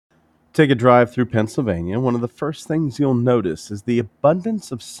Take a drive through Pennsylvania. One of the first things you'll notice is the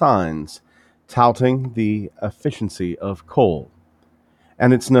abundance of signs touting the efficiency of coal.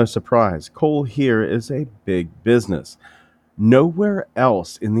 And it's no surprise, coal here is a big business. Nowhere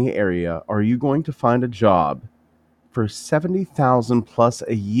else in the area are you going to find a job for 70,000 plus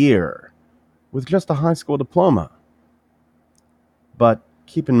a year with just a high school diploma. But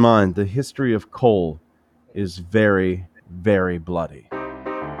keep in mind, the history of coal is very, very bloody.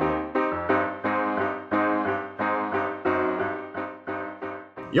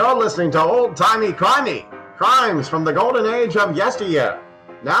 You're listening to Old Timey Crimey, crimes from the golden age of yesteryear.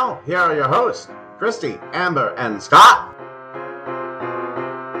 Now, here are your hosts, Christy, Amber, and Scott.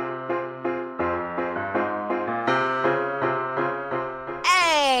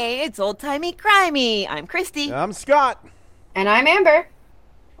 Hey, it's Old Timey Crimey. I'm Christy. I'm Scott. And I'm Amber.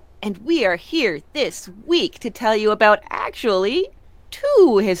 And we are here this week to tell you about actually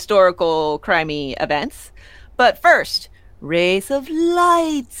 2 historical crimey events. But first, Rays of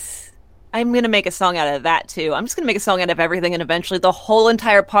Lights. I'm going to make a song out of that, too. I'm just going to make a song out of everything, and eventually the whole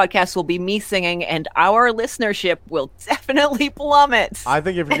entire podcast will be me singing, and our listenership will definitely plummet. I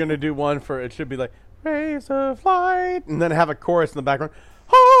think if you're going to do one for, it should be like, Rays of Light, and then have a chorus in the background.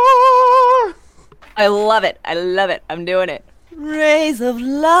 Ah! I love it. I love it. I'm doing it. Rays of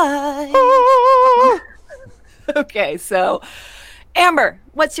Light. Ah! Okay, so, Amber,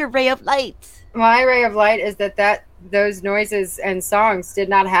 what's your ray of light? My ray of light is that those noises and songs did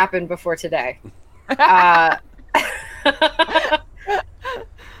not happen before today. I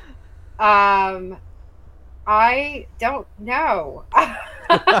don't know.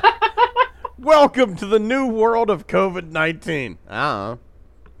 Welcome to the new world of COVID-19. Yeah,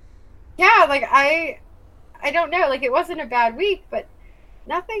 like I don't know. Like, it wasn't a bad week, but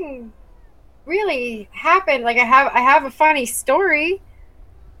nothing really happened. Like, I have a funny story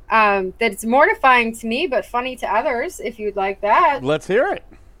that's mortifying to me, but funny to others, if you'd like that. Let's hear it.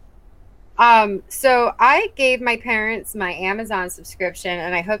 So I gave my parents my Amazon subscription,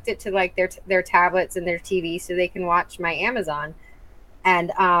 and I hooked it to like their tablets and their TV so they can watch my Amazon.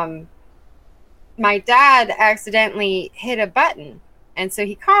 And my dad accidentally hit a button, and so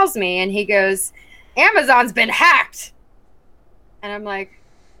he calls me and he goes, "Amazon's been hacked." And I'm like,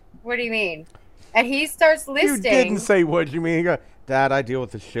 "What do you mean?" And he starts listing. You didn't say what you mean. You go, Dad, I deal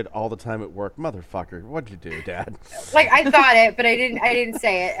with this shit all the time at work. Motherfucker, what'd you do, Dad? Like, I thought it, but I didn't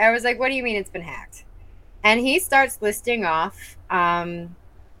say it. I was like, "What do you mean it's been hacked?" And he starts listing off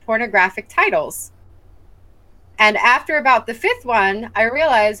pornographic titles. And after about the 5th one, I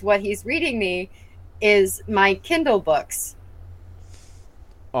realize what he's reading me is my Kindle books.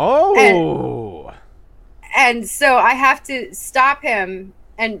 Oh. And so I have to stop him.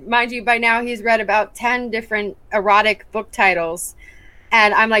 And mind you, by now he's read about 10 different erotic book titles.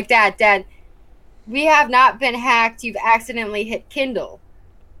 And I'm like, Dad, we have not been hacked. You've accidentally hit Kindle.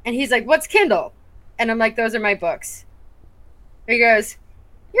 And he's like, "What's Kindle?" And I'm like, "Those are my books." He goes,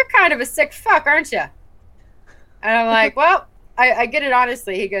 "You're kind of a sick fuck, aren't you?" And I'm like, "Well, I get it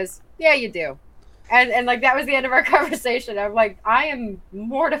honestly." He goes, "Yeah, you do." And like, that was the end of our conversation. I'm like, I am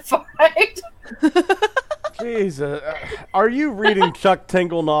mortified. Jesus. Are you reading Chuck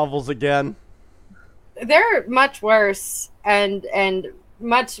Tingle novels again? They're much worse and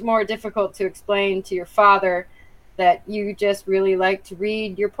much more difficult to explain to your father that you just really like to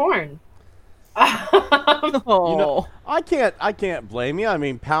read your porn. I can't blame you. I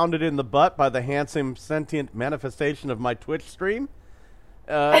mean, Pounded in the Butt by the Handsome Sentient Manifestation of My Twitch Stream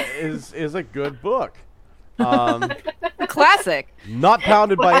is a good book. Classic. Not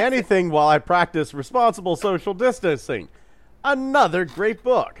pounded by anything while I practice responsible social distancing. Another great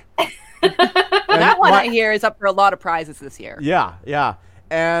book. That one I hear is up for a lot of prizes this year. Yeah.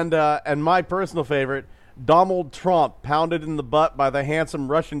 And my personal favorite, Donald Trump, Pounded in the Butt by the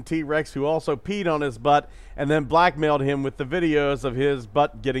handsome Russian T-Rex who also peed on his butt and then blackmailed him with the videos of his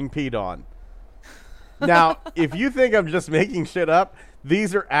butt getting peed on. Now, if you think I'm just making shit up,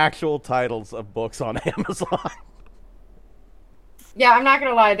 these are actual titles of books on Amazon. Yeah, I'm not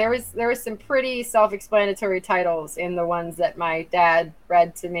gonna lie. There was some pretty self-explanatory titles in the ones that my dad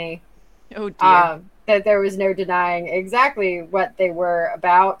read to me. Oh dear. That there was no denying exactly what they were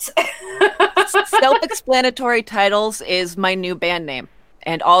about. Self-explanatory titles is my new band name,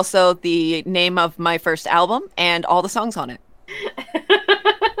 and also the name of my first album and all the songs on it.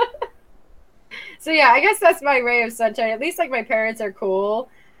 So yeah, I guess that's my ray of sunshine. At least like my parents are cool,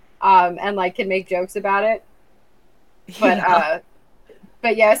 and like can make jokes about it.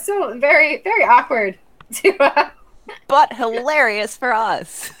 But yeah, still very, very awkward but hilarious for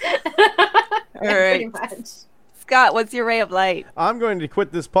us. All right. Pretty much. Scott, what's your ray of light? I'm going to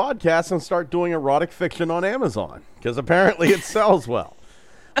quit this podcast and start doing erotic fiction on Amazon because apparently it sells well.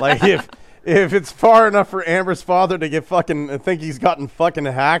 Like if it's far enough for Amber's father to get fucking think he's gotten fucking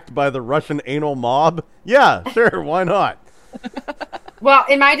hacked by the Russian anal mob, yeah, sure, why not? Well,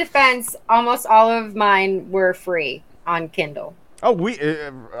 in my defense, almost all of mine were free on Kindle. Oh, we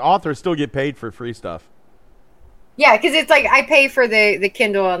authors still get paid for free stuff. Yeah, because it's like I pay for the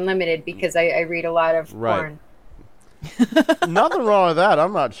Kindle Unlimited because I read a lot of porn. Nothing wrong with that.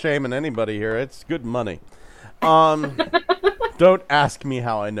 I'm not shaming anybody here. It's good money. Don't ask me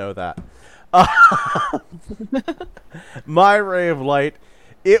how I know that. My ray of light,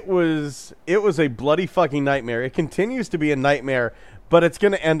 it was a bloody fucking nightmare. It continues to be a nightmare, but it's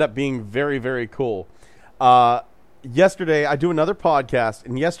going to end up being very, very cool. Yesterday, I do another podcast,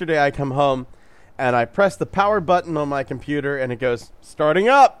 and yesterday I come home, and I press the power button on my computer, and it goes, starting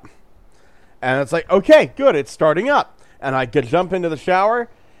up. And it's like, okay, good, it's starting up. And I jump into the shower,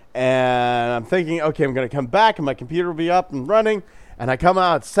 and I'm thinking, okay, I'm going to come back, and my computer will be up and running. And I come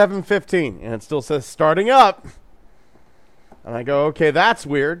out at 7:15, and it still says starting up. And I go, okay, that's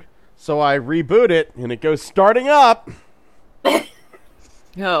weird. So I reboot it, and it goes starting up.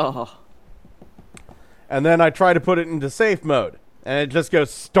 Oh. And then I try to put it into safe mode, and it just goes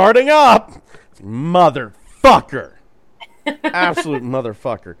starting up. Motherfucker. Absolute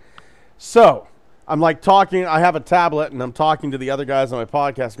motherfucker. So I'm like talking. I have a tablet, and I'm talking to the other guys on my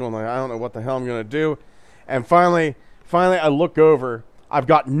podcast going like, I don't know what the hell I'm going to do. And finally I look over. I've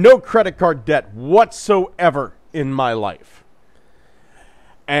got no credit card debt whatsoever in my life.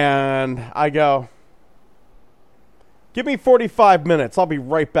 And I go, give me 45 minutes. I'll be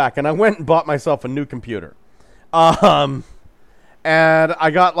right back. And I went and bought myself a new computer. And I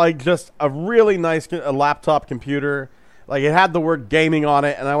got like just a really nice laptop computer. Like it had the word gaming on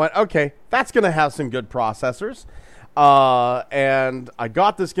it. And I went, okay, that's going to have some good processors. And I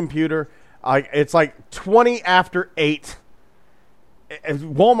got this computer. It's like 20 after 8.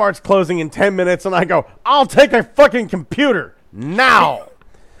 Walmart's closing in 10 minutes. And I go, I'll take a fucking computer now.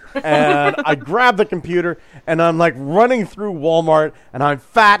 And I grab the computer, and I'm like running through Walmart, and I'm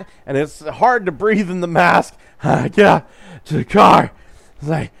fat, and it's hard to breathe in the mask. I get out to the car. It's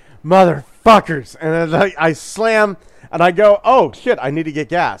like, motherfuckers. And then I slam, and I go, oh, shit, I need to get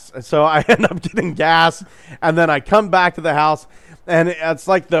gas. And so I end up getting gas, and then I come back to the house, and it's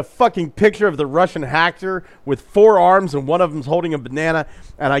like the fucking picture of the Russian hacker with 4 arms, and one of them's holding a banana,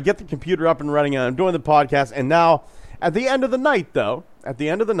 and I get the computer up and running, and I'm doing the podcast, and now, at the end of the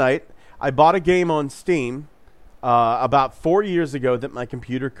night, I bought a game on Steam about 4 years ago that my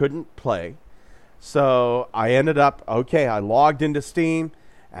computer couldn't play. So I ended up, I logged into Steam,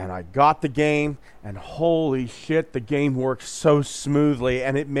 and I got the game, and holy shit, the game works so smoothly,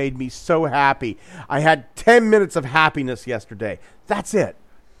 and it made me so happy. I had 10 minutes of happiness yesterday. That's it.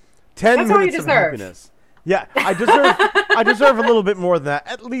 10 That's minutes all you of deserve. happiness. Yeah, I deserve a little bit more than that,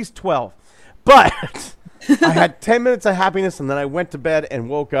 at least 12. But I had 10 minutes of happiness, and then I went to bed and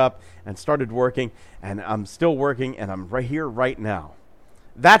woke up and started working, and I'm still working, and I'm right here right now.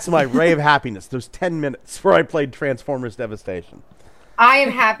 That's my ray of happiness, those 10 minutes where I played Transformers Devastation. I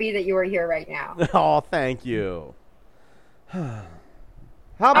am happy that you are here right now. Oh, thank you. How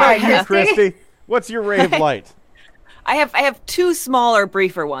about you, Christy? What's your ray of light? I have 2 smaller,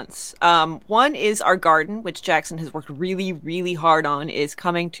 briefer ones. One is our garden, which Jackson has worked really, really hard on, is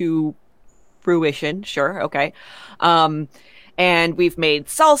coming to fruition. Sure. Okay. And we've made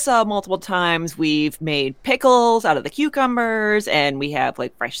salsa multiple times. We've made pickles out of the cucumbers, and we have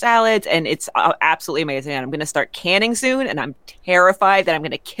like fresh salads, and it's absolutely amazing. And I'm going to start canning soon, and I'm terrified that I'm going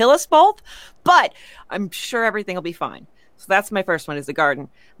to kill us both, but I'm sure everything will be fine. So that's my first one, is the garden.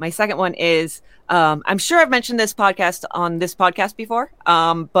 My second one is, I'm sure I've mentioned this podcast on this podcast before,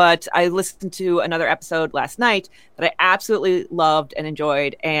 but I listened to another episode last night that I absolutely loved and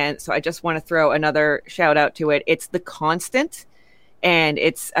enjoyed. And so I just want to throw another shout out to it. It's The Constant, and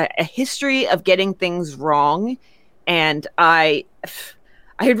it's a history of getting things wrong. And I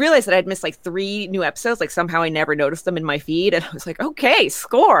had realized that I'd missed like 3 new episodes. Like somehow I never noticed them in my feed. And I was like, okay,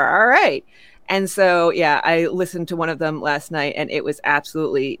 score. All right. And so, yeah, I listened to one of them last night, and it was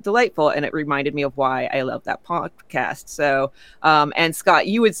absolutely delightful, and it reminded me of why I love that podcast. So, and Scott,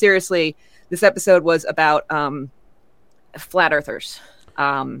 you would seriously, this episode was about flat earthers.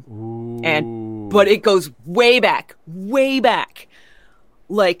 But it goes way back,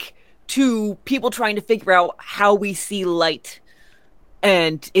 like to people trying to figure out how we see light.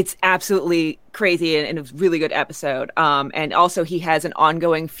 And it's absolutely crazy, and a really good episode. And also he has an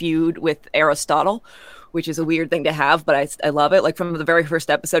ongoing feud with Aristotle, which is a weird thing to have, but I love it. Like from the very first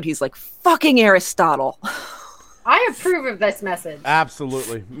episode, he's like, fucking Aristotle. I approve of this message.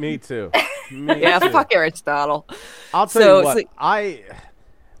 Absolutely. Me too. Me Yeah, too. fuck Aristotle. I'll tell So- you what. so-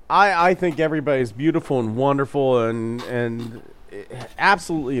 I think everybody's beautiful and wonderful and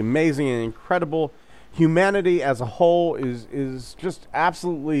absolutely amazing and incredible. Humanity as a whole is just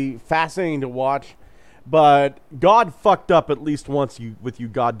absolutely fascinating to watch. But God fucked up at least once with you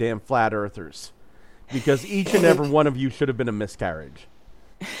goddamn flat earthers. Because each and every one of you should have been a miscarriage.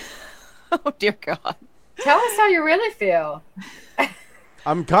 Oh, dear God. Tell us how you really feel.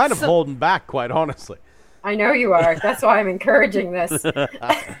 I'm kind of holding back, quite honestly. I know you are. That's why I'm encouraging this.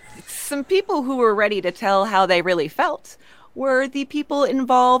 Some people who were ready to tell how they really felt were the people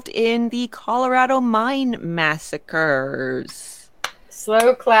involved in the Colorado mine massacres.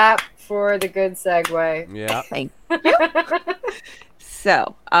 Slow clap for the good segue. Yeah. Thank you.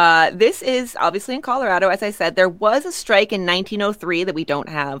 So, this is obviously in Colorado. As I said, there was a strike in 1903 that we don't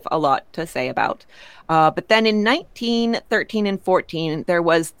have a lot to say about. But then in 1913 and 14, there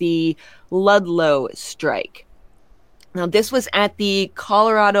was the Ludlow strike. Now, this was at the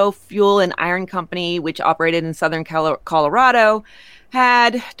Colorado Fuel and Iron Company, which operated in southern Colorado,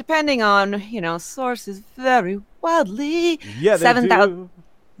 had, depending on, sources very wildly, Yeah, they 7,000. do.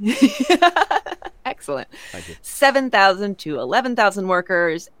 Excellent. Thank you. 7,000 to 11,000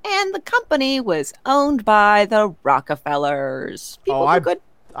 workers, and the company was owned by the Rockefellers. People who could,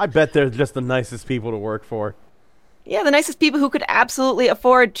 I bet they're just the nicest people to work for. yeah, the nicest people who could absolutely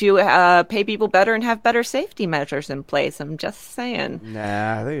afford to pay people better and have better safety measures in place. I'm just saying.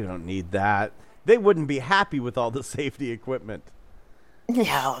 Nah, they don't need that. They wouldn't be happy with all the safety equipment.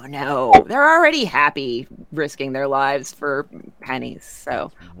 No, they're already happy risking their lives for pennies.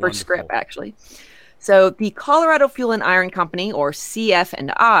 So for scrip, actually. So the Colorado Fuel and Iron Company, or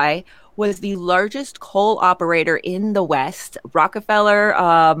CF&I, was the largest coal operator in the West. Rockefeller,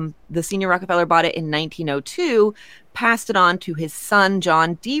 the senior Rockefeller, bought it in 1902, passed it on to his son,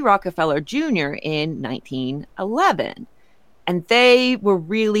 John D. Rockefeller Jr. in 1911. And they were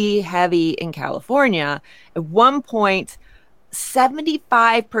really heavy in California. At one point,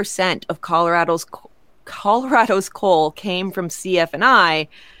 75% of Colorado's coal came from CF&I,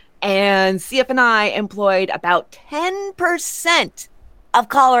 and CF&I employed about 10% of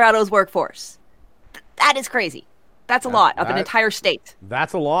Colorado's workforce. That is crazy. That's a lot of an entire state.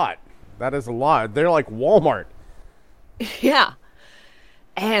 That's a lot. That is a lot. They're like Walmart. Yeah.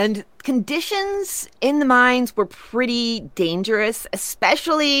 And conditions in the mines were pretty dangerous,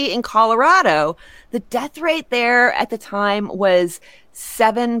 especially in Colorado. The death rate there at the time was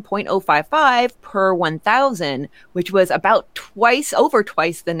 7.055 per 1,000, which was about over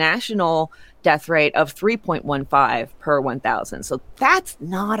twice the national death rate of 3.15 per 1,000. So that's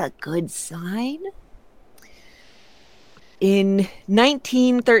not a good sign. In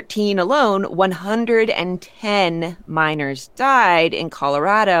 1913 alone, 110 miners died in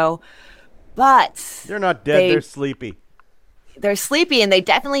Colorado, but They're not dead, they're sleepy. They're sleepy, and they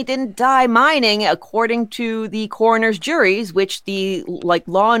definitely didn't die mining, according to the coroner's juries, which the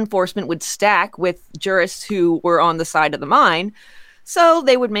law enforcement would stack with jurists who were on the side of the mine. So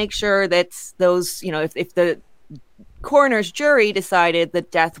they would make sure that those, if the coroner's jury decided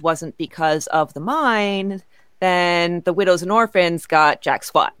that death wasn't because of the mine, then the widows and orphans got jack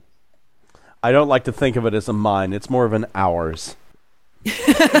squat. I don't like to think of it as a mine. It's more of an ours.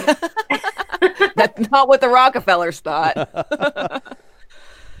 That's not what the Rockefellers thought.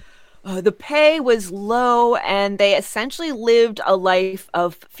 The pay was low, and they essentially lived a life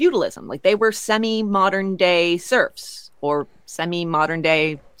of feudalism. Like, they were semi-modern day serfs, or semi-modern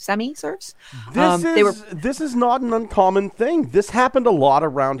day semi-serfs. This is not an uncommon thing. This happened a lot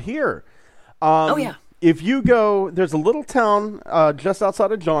around here. Oh, yeah. If you go, there's a little town just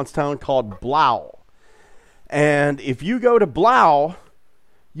outside of Johnstown called Blau. And if you go to Blau,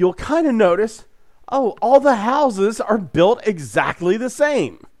 you'll kind of notice, all the houses are built exactly the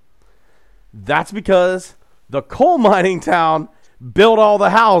same. That's because the coal mining town built all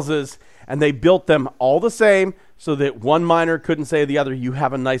the houses, and they built them all the same so that one miner couldn't say to the other, you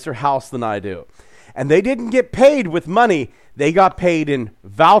have a nicer house than I do. And they didn't get paid with money. They got paid in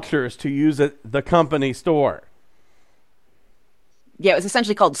vouchers to use at the company store. Yeah, it was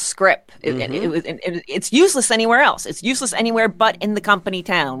essentially called scrip. It's useless anywhere else. It's useless anywhere but in the company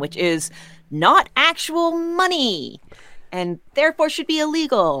town, which is not actual money, and therefore should be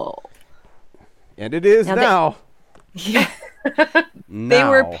illegal. And it is now. Yeah. They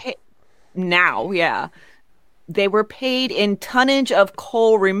were paid now, yeah. They were paid in tonnage of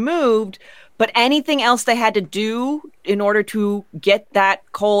coal removed, but anything else they had to do in order to get that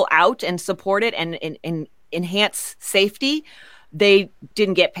coal out and support it and enhance safety, they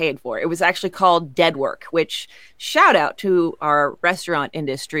didn't get paid for. It was actually called dead work, which shout out to our restaurant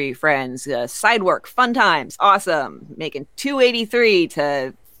industry friends. Side work, fun times, awesome. Making $2.83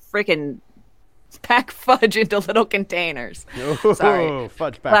 to freaking pack fudge into little containers. Oh, Sorry,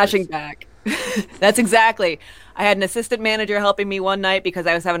 fudge packers. flashing back. That's exactly. I had an assistant manager helping me one night because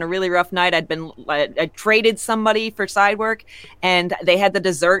I was having a really rough night. I traded somebody for side work, and they had the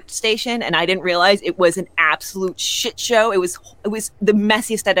dessert station, and I didn't realize it was an absolute shit show. It was the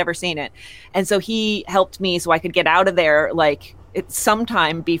messiest I'd ever seen it, and so he helped me so I could get out of there like it's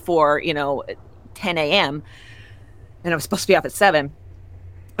sometime before 10 a.m. and I was supposed to be up at 7.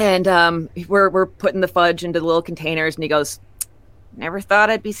 And we're putting the fudge into the little containers, and he goes, "Never thought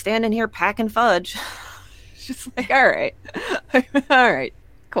I'd be standing here packing fudge." Just like, all right, all right,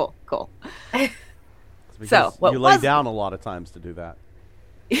 cool. So you lay down a lot of times to do that.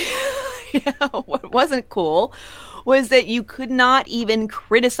 Yeah, what wasn't cool was that you could not even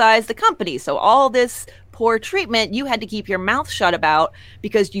criticize the company. So all this poor treatment you had to keep your mouth shut about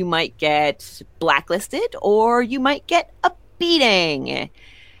because you might get blacklisted or you might get a beating.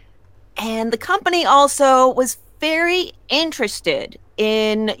 And the company also was very interested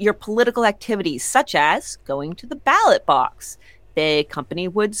in your political activities, such as going to the ballot box. The company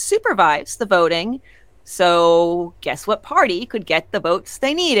would supervise the voting. So guess what party could get the votes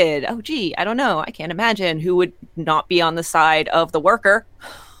they needed? Oh, gee, I don't know. I can't imagine who would not be on the side of the worker.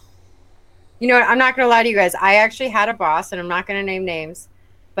 You know what? I'm not going to lie to you guys. I actually had a boss, and I'm not going to name names,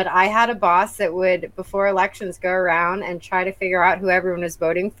 but I had a boss that would, before elections, go around and try to figure out who everyone was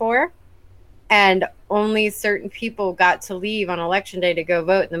voting for. And only certain people got to leave on election day to go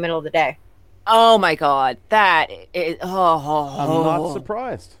vote in the middle of the day. Oh, my God. That is... I'm not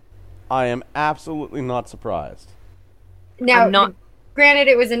surprised. I am absolutely not surprised. Now, granted,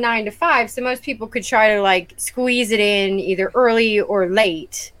 it was a 9 to 5, so most people could try to, like, squeeze it in either early or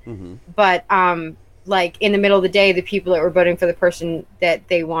late. Mm-hmm. But, like, in the middle of the day, the people that were voting for the person that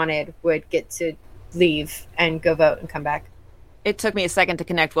they wanted would get to leave and go vote and come back. It took me a second to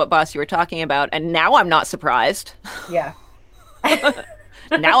connect what boss you were talking about, and now I'm not surprised. Yeah.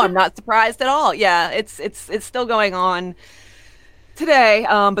 Now I'm not surprised at all. Yeah, it's still going on today,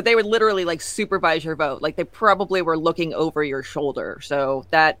 but they would literally like supervise your vote. Like they probably were looking over your shoulder. So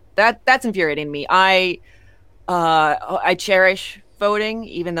that's infuriating me. I cherish voting,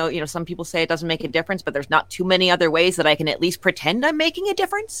 even though some people say it doesn't make a difference, but there's not too many other ways that I can at least pretend I'm making a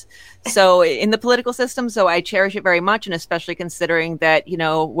difference. So in the political system, so I cherish it very much, and especially considering that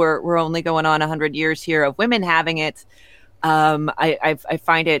we're only going on 100 years here of women having it. I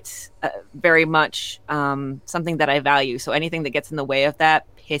find it very much something that I value. So anything that gets in the way of that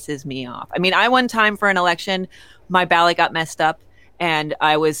pisses me off. I mean, I one time for an election, my ballot got messed up, and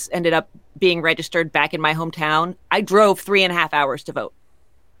I ended up being registered back in my hometown. I drove 3.5 hours to vote.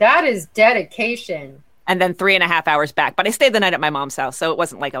 That is dedication. And then 3.5 hours back. But I stayed the night at my mom's house, so it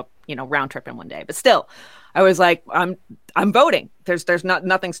wasn't like a round trip in one day. But still, I was like, I'm voting. There's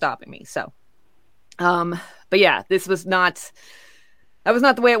nothing stopping me. So, but yeah, that was not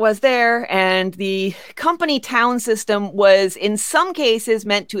the way it was there. And the company town system was in some cases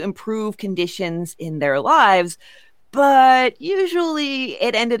meant to improve conditions in their lives. But usually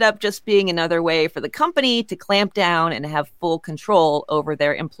it ended up just being another way for the company to clamp down and have full control over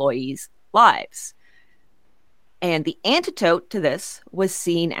their employees' lives. And the antidote to this was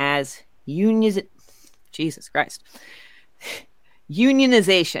seen as Jesus Christ.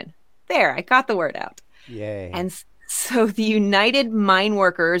 Unionization. There, I got the word out. Yay. And so the United Mine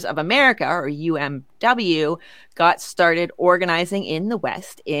Workers of America, or UMW, got started organizing in the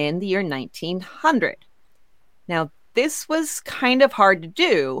West in the year 1900. Now, this was kind of hard to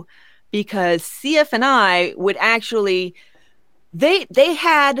do because CF&I would actually, they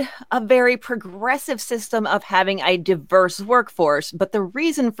had a very progressive system of having a diverse workforce. But the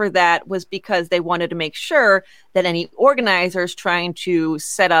reason for that was because they wanted to make sure that any organizers trying to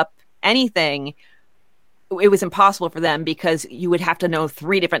set up anything, it was impossible for them because you would have to know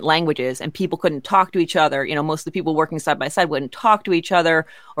 3 different languages and people couldn't talk to each other. Most of the people working side by side wouldn't talk to each other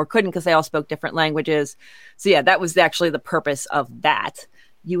or couldn't because they all spoke different languages. So yeah, that was actually the purpose of that.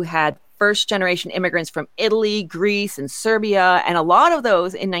 You had first generation immigrants from Italy, Greece, and Serbia. And a lot of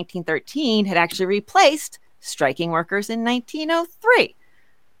those in 1913 had actually replaced striking workers in 1903.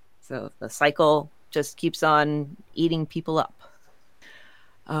 So the cycle just keeps on eating people up.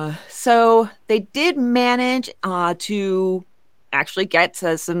 So they did manage to actually get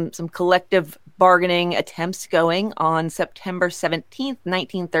some collective bargaining attempts going on September 17th,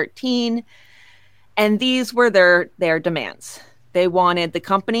 1913. And these were their demands. They wanted the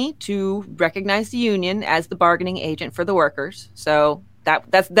company to recognize the union as the bargaining agent for the workers. So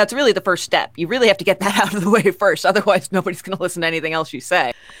that's really the first step. You really have to get that out of the way first. Otherwise, nobody's going to listen to anything else you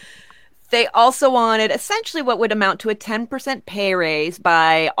say. They also wanted essentially what would amount to a 10% pay raise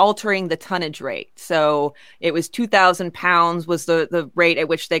by altering the tonnage rate. So it was 2,000 pounds was the rate at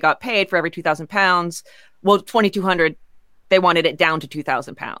which they got paid for every 2,000 pounds. Well, 2,200, they wanted it down to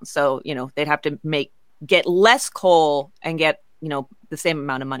 2,000 pounds. So, they'd have to get less coal and get, the same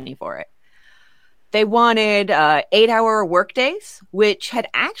amount of money for it. They wanted 8-hour workdays, which had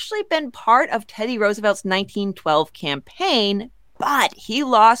actually been part of Teddy Roosevelt's 1912 campaign, but he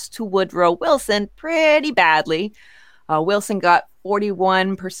lost to Woodrow Wilson pretty badly. Wilson got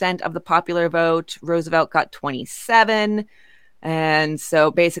 41% of the popular vote. Roosevelt got 27%. And so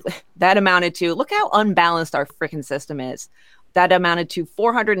basically that amounted to, look how unbalanced our freaking system is. That amounted to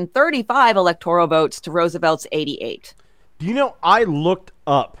 435 electoral votes to Roosevelt's 88. Do you know, I looked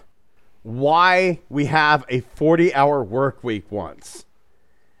up why we have a 40-hour work week once.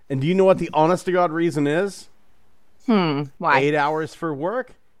 And do you know what the honest to God reason is? Why? 8 hours for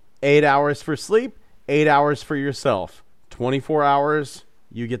work, 8 hours for sleep, 8 hours for yourself. 24 hours,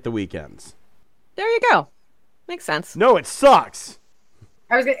 you get the weekends. There you go. Makes sense. No, it sucks.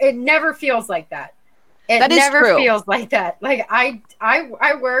 It never feels like that. That is never true. feels like that. Like I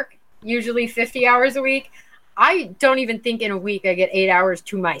work usually 50 hours a week. I don't even think in a week I get 8 hours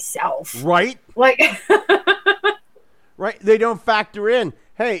to myself. Right? Like, right? They don't factor in,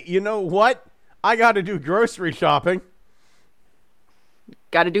 hey, you know what? I got to do grocery shopping.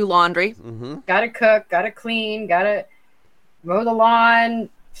 Got to do laundry. Mm-hmm. Got to cook, got to clean, got to mow the lawn,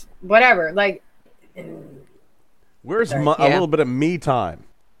 whatever. Like, where's a little bit of me time?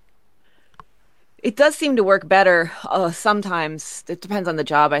 It does seem to work better sometimes. It depends on the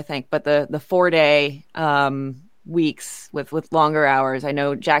job, I think. But the 4-day weeks with longer hours, I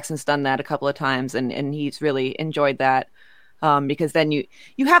know Jackson's done that a couple of times, and he's really enjoyed that because then you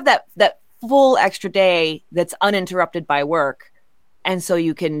have that full extra day that's uninterrupted by work, and so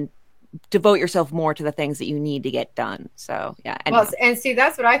you can devote yourself more to the things that you need to get done. So yeah. Well, and see,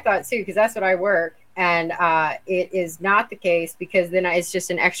 that's what I thought too, because that's what I work. And it is not the case, because then it's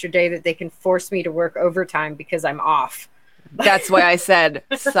just an extra day that they can force me to work overtime because I'm off. That's why I said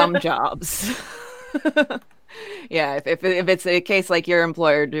some jobs. Yeah, if it's a case like your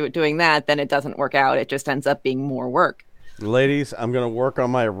employer doing that, then it doesn't work out. It just ends up being more work. Ladies, I'm going to work on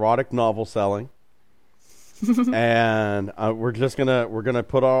my erotic novel selling. And we're gonna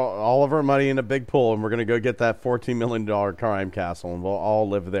put all of our money in a big pool, and we're gonna go get that $14 million crime castle, and we'll all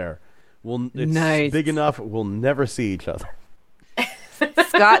live there. It's nice. Big enough we'll never see each other.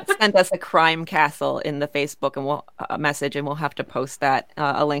 Scott sent us a crime castle in the Facebook and we'll message, and we'll have to post that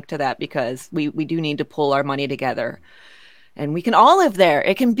a link to that, because we do need to pull our money together, and we can all live there.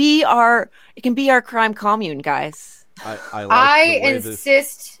 It can be our crime commune, guys. I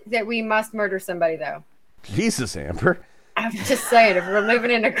insist that we must murder somebody, though. Jesus, Amber. I'm just saying, if we're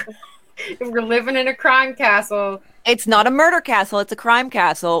living in a crime castle. It's not a murder castle, it's a crime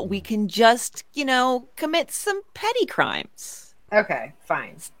castle. We can just, commit some petty crimes. Okay,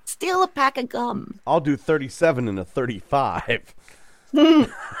 fine. Steal a pack of gum. I'll do 37 and a 35.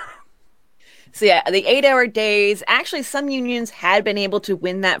 So yeah, the 8-hour days, actually some unions had been able to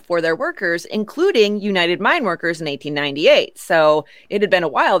win that for their workers, including United Mine Workers in 1898. So it had been a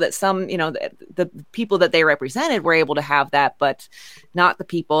while that some, the people that they represented were able to have that, but not the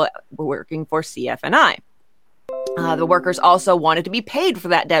people working for CF&I. The workers also wanted to be paid for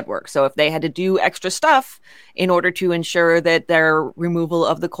that dead work. So if they had to do extra stuff in order to ensure that their removal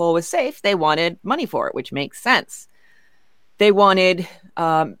of the coal was safe, they wanted money for it, which makes sense. They wanted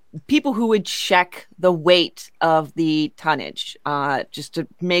people who would check the weight of the tonnage just to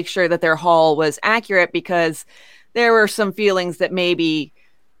make sure that their haul was accurate, because there were some feelings that maybe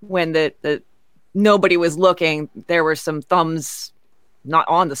when the nobody was looking, there were some thumbs not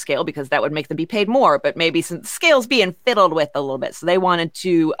on the scale, because that would make them be paid more, but maybe some scales being fiddled with a little bit. So they wanted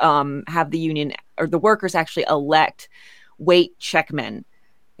to have the union or the workers actually elect weight checkmen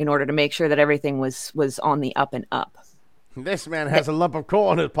in order to make sure that everything was on the up and up. This man has a lump of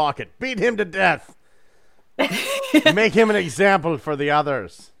coal in his pocket. Beat him to death. Make him an example for the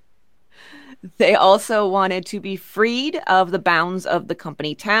others. They also wanted to be freed of the bounds of the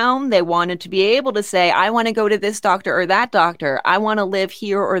company town. They wanted to be able to say, I want to go to this doctor or that doctor. I want to live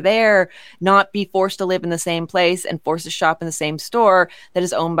here or there, not be forced to live in the same place and forced to shop in the same store that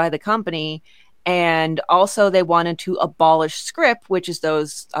is owned by the company. And also they wanted to abolish scrip, which is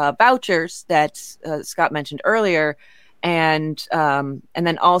those vouchers that Scott mentioned earlier. And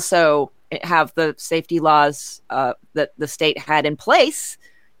then also have the safety laws that the state had in place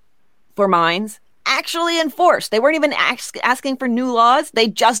for mines actually enforced. They weren't even asking for new laws. They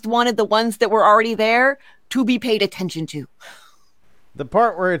just wanted the ones that were already there to be paid attention to. The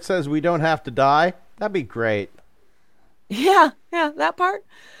part where it says we don't have to die, that'd be great. Yeah, that part.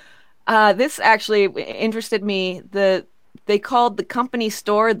 This actually interested me. They called the company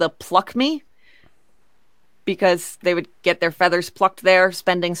store the Pluck Me because they would get their feathers plucked there,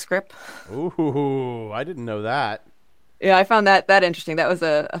 spending scrip. Ooh, I didn't know that. Yeah, I found that interesting. That was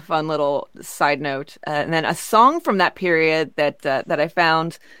a fun little side note. And then a song from that period that I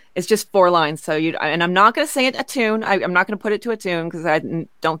found is just 4 lines. So and I'm not going to sing it a tune. I'm not going to put it to a tune because I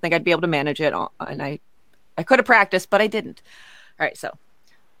don't think I'd be able to manage it. And I could have practiced, but I didn't. All right, so.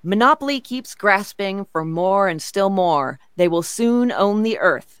 Monopoly keeps grasping for more and still more. They will soon own the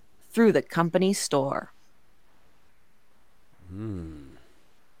earth through the company store.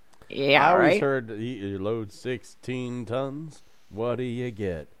 Yeah, I always right? heard you load 16 tons. What do you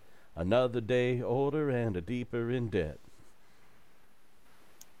get? Another day older and a deeper in debt.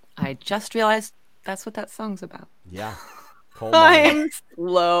 I just realized that's what that song's about. Yeah. Coal mining. I'm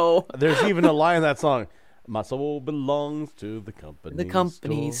slow. There's even a line in that song. My soul belongs to the company. The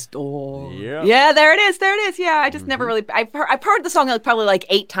company store. Yeah. Yeah, there it is. There it is. Yeah, I just never really. I've heard the song probably like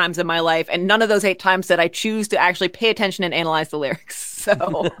 8 times in my life, and none of those 8 times did I choose to actually pay attention and analyze the lyrics.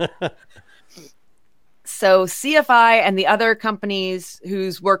 So CFI and the other companies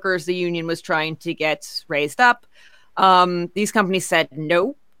whose workers the union was trying to get raised up, these companies said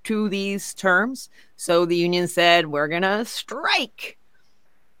no to these terms. So the union said, we're going to strike.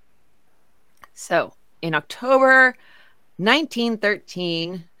 So in October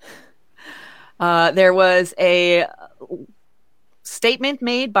 1913, there was a statement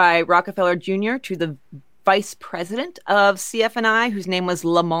made by Rockefeller Jr. to the vice president of CF&I, whose name was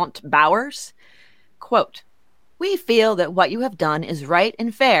Lamont Bowers. Quote, "We feel that what you have done is right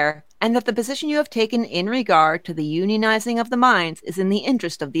and fair, and that the position you have taken in regard to the unionizing of the mines is in the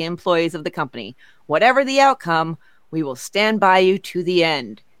interest of the employees of the company. Whatever the outcome, we will stand by you to the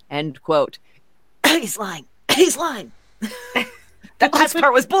end." End quote. He's lying. He's lying. That last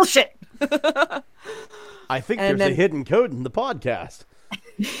part was bullshit. I think there's a hidden code in the podcast.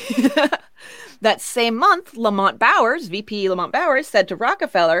 That same month, Lamont Bowers, VP Lamont Bowers, said to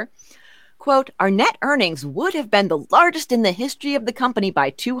Rockefeller, quote, "Our net earnings would have been the largest in the history of the company by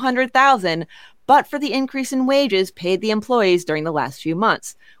 $200,000, but for the increase in wages paid the employees during the last few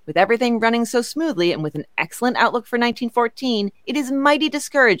months. With everything running so smoothly and with an excellent outlook for 1914, it is mighty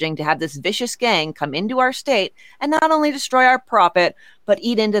discouraging to have this vicious gang come into our state and not only destroy our profit, but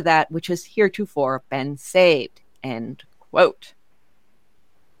eat into that which has heretofore been saved." End quote.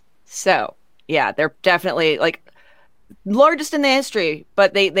 So, yeah, they're definitely like largest in the history,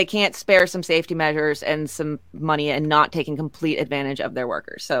 but they can't spare some safety measures and some money and not taking complete advantage of their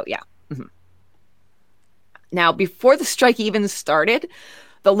workers. So, yeah. Mm-hmm. Now, before the strike even started,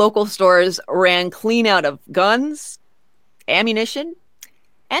 the local stores ran clean out of guns, ammunition,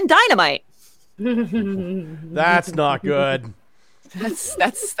 and dynamite. That's not good.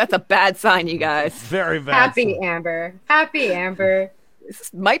 That's a bad sign, you guys. Very bad. Happy Amber. Happy Amber.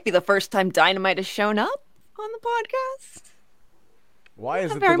 This might be the first time dynamite has shown up on the podcast. Why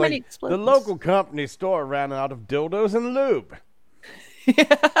is it very that many the explosions. local company store ran out of dildos and lube?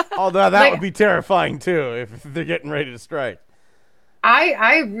 Although that would be terrifying too if they're getting ready to strike.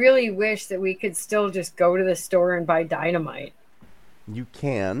 I really wish that we could still just go to the store and buy dynamite. You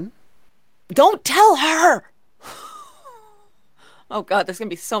can. Don't tell her. Oh God, there's gonna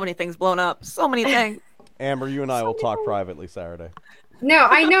be so many things blown up. So many things. Amber, you and I will talk privately Saturday. No,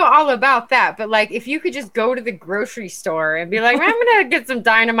 I know all about that, but like if you could just go to the grocery store and be like, I'm gonna get some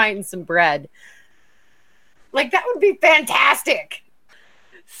dynamite and some bread. Like that would be fantastic.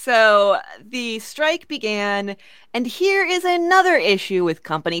 So the strike began, and here is another issue with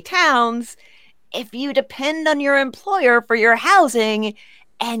company towns. If you depend on your employer for your housing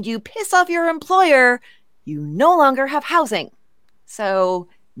and you piss off your employer, you no longer have housing. So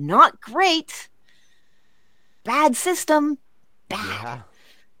not great. Bad system. Bad.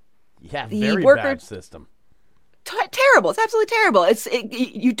 Yeah, The very worker- bad system. Terrible. It's absolutely terrible.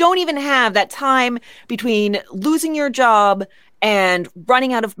 You don't even have that time between losing your job and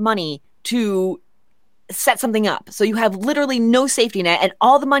running out of money to set something up. So you have literally no safety net, and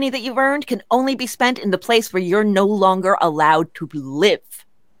all the money that you've earned can only be spent in the place where you're no longer allowed to live.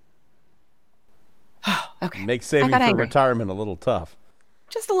 Okay. Makes saving got for angry. retirement a little tough.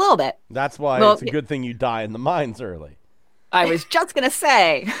 Just a little bit. That's why it's a good thing you die in the mines early. I was just going to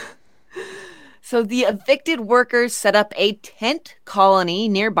say. So the evicted workers set up a tent colony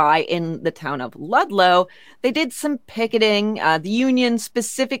nearby in the town of Ludlow. They did some picketing. The union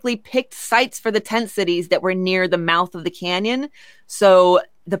specifically picked sites for the tent cities that were near the mouth of the canyon, so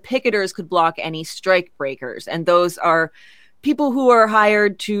the picketers could block any strike breakers. And those are people who are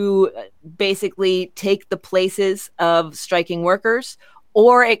hired to basically take the places of striking workers,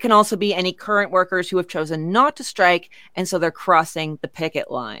 or it can also be any current workers who have chosen not to strike, and so they're crossing the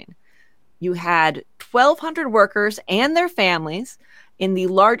picket line. You had 1,200 workers and their families in the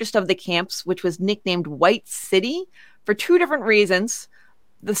largest of the camps, which was nicknamed White City for two different reasons,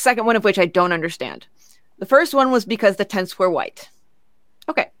 the second one of which I don't understand. The first one was because the tents were white.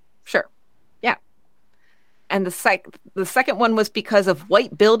 Okay, sure. Yeah. And the second one was because of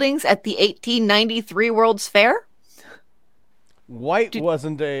white buildings at the 1893 World's Fair. White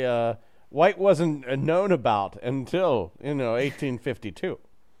wasn't known about until, 1852.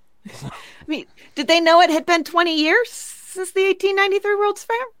 I mean, did they know it had been 20 years since the 1893 World's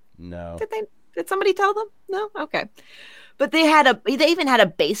Fair? No. Did somebody tell them? No? Okay. But they even had a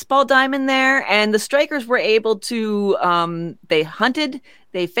baseball diamond there, and the strikers were able to, they hunted,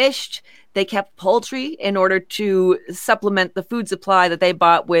 they fished, they kept poultry in order to supplement the food supply that they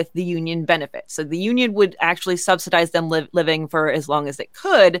bought with the union benefits. So the union would actually subsidize them living for as long as it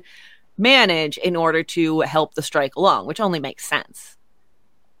could manage in order to help the strike along, which only makes sense.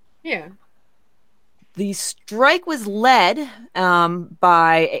 Yeah. The strike was led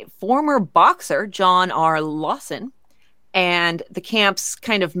by a former boxer, John R. Lawson, and the camp's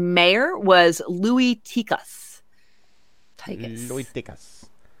kind of mayor was Louis Ticas. Louis Ticas.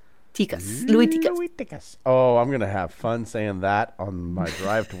 Louis Ticas. Oh, I'm going to have fun saying that on my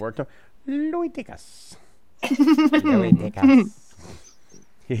drive to work. Louis Ticas. Louis Ticas.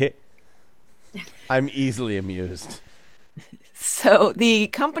 I'm easily amused. So the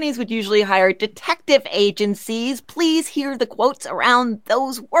companies would usually hire detective agencies. Please hear the quotes around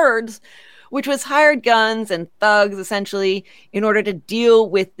those words, which was hired guns and thugs, essentially, in order to deal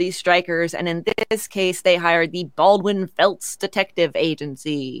with these strikers. And in this case, they hired the Baldwin Felts Detective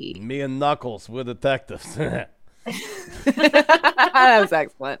Agency. Me and Knuckles were detectives. That was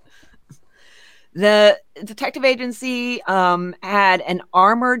excellent. The detective agency had an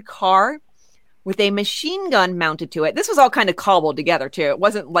armored car with a machine gun mounted to it. This was all kind of cobbled together, too. It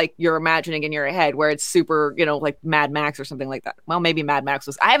wasn't like you're imagining in your head where it's super, like Mad Max or something like that. Well, maybe Mad Max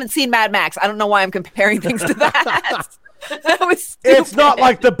was... I haven't seen Mad Max. I don't know why I'm comparing things to that. That was stupid. It's not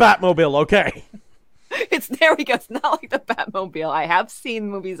like the Batmobile, okay? There we go. It's not like the Batmobile. I have seen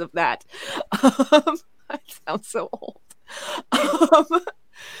movies of that. That sounds so old.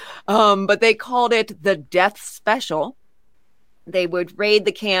 But they called it the Death Special. They would raid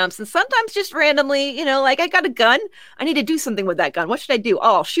the camps and sometimes just randomly, like, I got a gun. I need to do something with that gun. What should I do?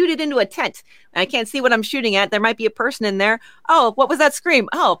 Oh, I'll shoot it into a tent. I can't see what I'm shooting at. There might be a person in there. Oh, what was that scream?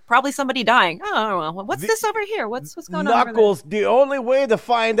 Oh, probably somebody dying. Oh, what's this over here? What's going on? Knuckles, the only way to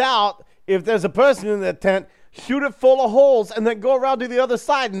find out if there's a person in that tent, shoot it full of holes and then go around to the other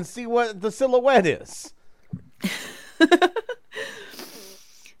side and see what the silhouette is.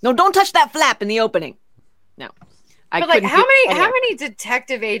 No, don't touch that flap in the opening. No. But like, how many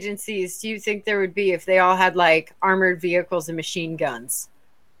detective agencies do you think there would be if they all had like armored vehicles and machine guns?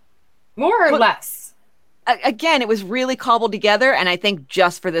 More or less? Again, it was really cobbled together, and I think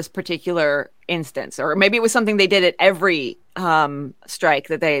just for this particular instance, or maybe it was something they did at every strike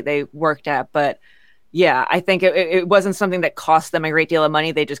that they worked at. But yeah, I think it wasn't something that cost them a great deal of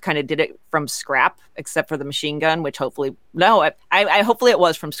money. They just kind of did it from scrap, except for the machine gun, which hopefully it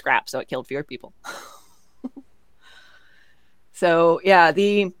was from scrap, so it killed fewer people. So, yeah,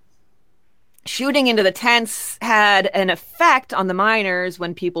 the shooting into the tents had an effect on the miners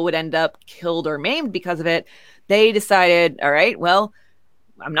when people would end up killed or maimed because of it. They decided, all right, well,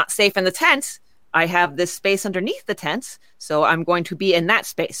 I'm not safe in the tents. I have this space underneath the tents, so I'm going to be in that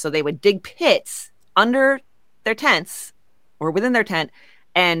space. So they would dig pits under their tents or within their tent,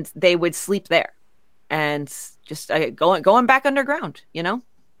 and they would sleep there and just going back underground,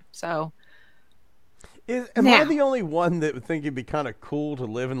 So... Am I the only one that would think it'd be kind of cool to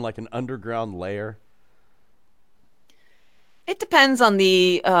live in like an underground lair? It depends on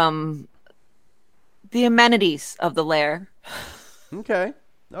the amenities of the lair. Okay.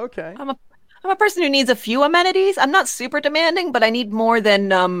 I'm a person who needs a few amenities. I'm not super demanding, but I need more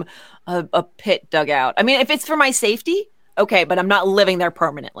than a pit dug out. I mean, if it's for my safety, okay, but I'm not living there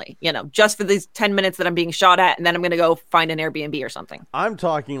permanently, just for these 10 minutes that I'm being shot at, and then I'm going to go find an Airbnb or something. I'm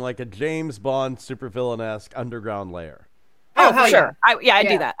talking like a James Bond supervillain-esque underground lair. Oh, for sure. I'd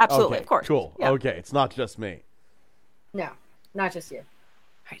do that. Absolutely, okay, of course. Cool. Yeah. Okay, it's not just me. No, not just you.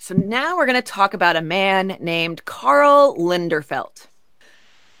 right, so now we're going to talk about a man named Karl Linderfelt.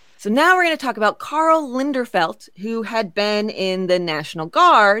 So now we're going to talk about Karl Linderfelt, who had been in the National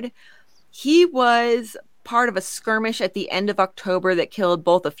Guard. He was part of a skirmish at the end of October that killed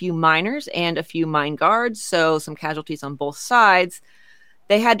both a few miners and a few mine guards, so some casualties on both sides.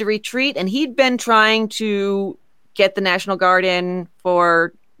 They had to retreat, and he'd been trying to get the National Guard in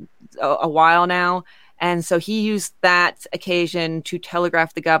for a while now. And so he used that occasion to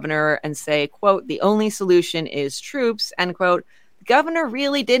telegraph the governor and say, quote, "The only solution is troops," end quote. The governor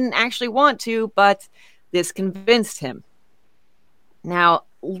really didn't actually want to, but this convinced him. Now,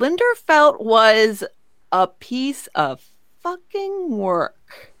 Linderfelt was a piece of fucking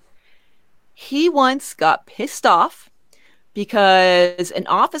work. He once got pissed off because an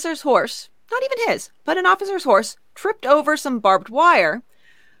officer's horse, not even his, but an officer's horse, tripped over some barbed wire.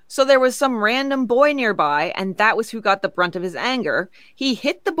 So there was some random boy nearby, and that was who got the brunt of his anger. He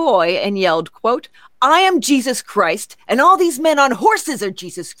hit the boy and yelled, quote, "I am Jesus Christ, and all these men on horses are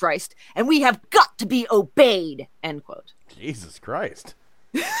Jesus Christ, and we have got to be obeyed," end quote. Jesus Christ.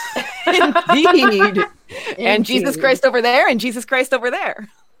 Indeed. And Jesus Christ over there, and Jesus Christ over there.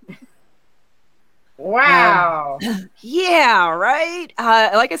 Wow. Yeah, right.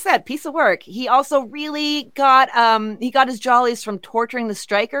 Like I said, piece of work. He also really got his jollies from torturing the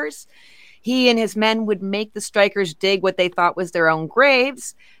strikers. He and his men would make the strikers dig what they thought was their own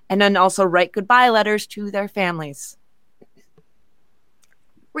graves, and then also write goodbye letters to their families.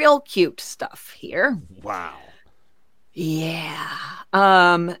 Real cute stuff here. Wow. Yeah.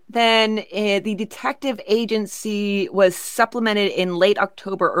 Then the detective agency was supplemented in late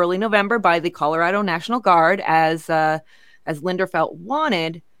October, early November by the Colorado National Guard as Linderfelt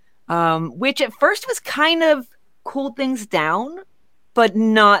wanted, which at first was kind of cooled things down, but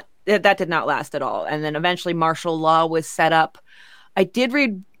that did not last at all. And then eventually martial law was set up. I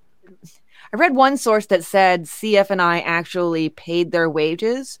read one source that said CF&I actually paid their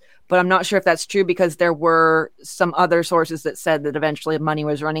wages, but I'm not sure if that's true because there were some other sources that said that eventually money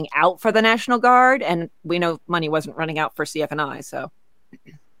was running out for the National Guard, and we know money wasn't running out for CF&I. So,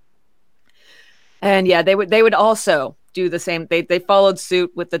 and yeah, they would also do the same. They followed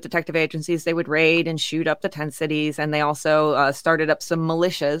suit with the detective agencies. They would raid and shoot up the tent cities, and they also started up some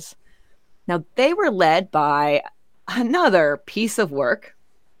militias. Now they were led by another piece of work.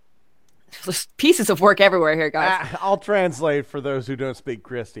 There's pieces of work everywhere here, guys. I'll translate for those who don't speak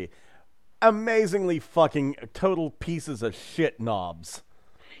Christy. Amazingly fucking total pieces of shit knobs.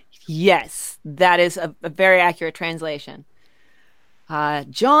 Yes, that is a very accurate translation.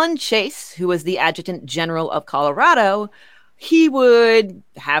 John Chase, who was the Adjutant General of Colorado, he would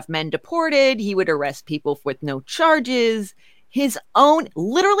have men deported. He would arrest people with no charges.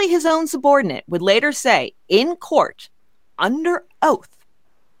 Literally his own subordinate would later say in court, under oath,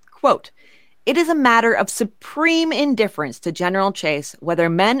 quote, "It is a matter of supreme indifference to General Chase whether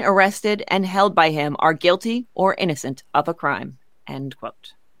men arrested and held by him are guilty or innocent of a crime," end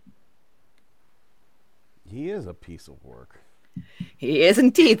quote. He is a piece of work. He is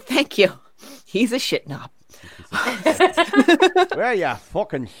indeed. Thank you. He's a shit knob. Well, you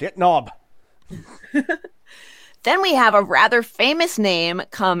fucking shit knob. Then we have a rather famous name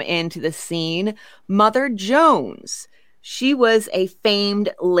come into the scene, Mother Jones. She was a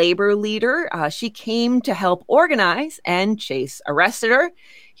famed labor leader. She came to help organize, and Chase arrested her.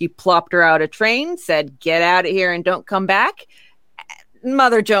 He plopped her out a train, said, "Get out of here and don't come back."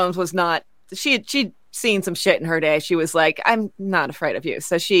 Mother Jones was not, she'd seen some shit in her day. She was like, "I'm not afraid of you."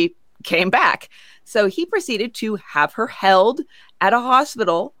 So she came back. So he proceeded to have her held at a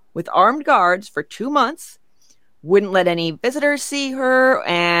hospital with armed guards for 2 months. Wouldn't let any visitors see her,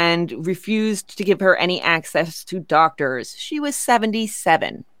 and refused to give her any access to doctors. She was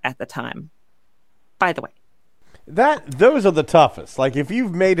 77 at the time, by the way. Those are the toughest. Like, if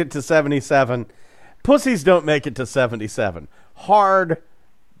you've made it to 77, pussies don't make it to 77. Hard,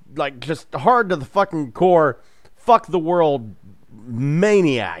 like, just hard to the fucking core, fuck the world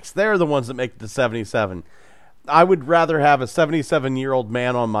maniacs. They're the ones that make it to 77. I would rather have a 77-year-old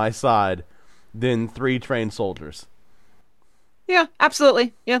man on my side than 3 trained soldiers. Yeah,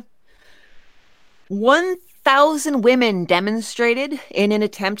 absolutely. Yeah. 1,000 women demonstrated in an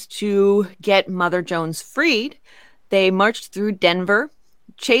attempt to get Mother Jones freed. They marched through Denver.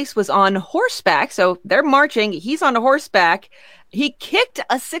 Chase was on horseback, so they're marching. He's on a horseback. He kicked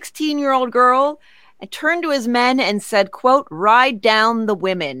a 16-year-old girl and turned to his men and said, quote, "Ride down the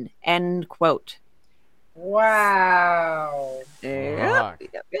women," end quote. Wow. Yep.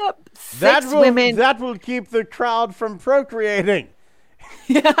 That will keep the crowd from procreating.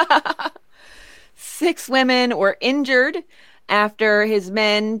 6 women were injured, after his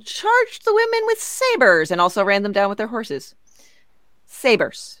men charged the women with sabers and also ran them down with their horses.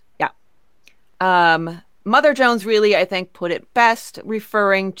 Sabers, yeah. Mother Jones really, I think, put it best,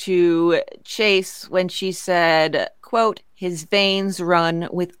 referring to Chase when she said, quote, "His veins run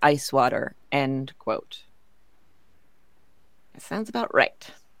with ice water," end quote. That sounds about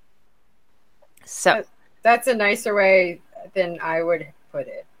right. So that's a nicer way than I would put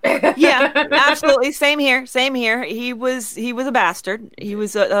it. Yeah, absolutely. Same here. He was a bastard. He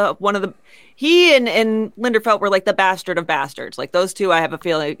was one of the. He and Linderfelt were like the bastard of bastards. Like those two, I have a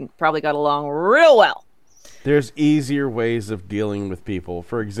feeling probably got along real well. There's easier ways of dealing with people.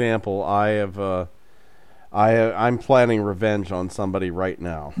 For example, I'm planning revenge on somebody right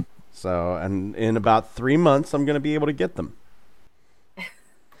now. So, and in about 3 months, I'm going to be able to get them.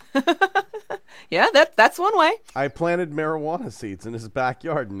 Yeah, that's one way. I planted marijuana seeds in his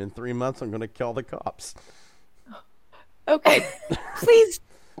backyard, and in 3 months, I'm going to kill the cops. Okay, please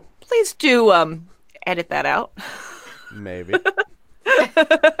do edit that out. Maybe.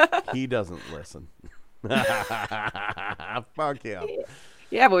 He doesn't listen. Fuck him.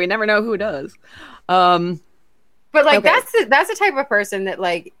 Yeah, but we never know who does. But like Okay. that's the type of person that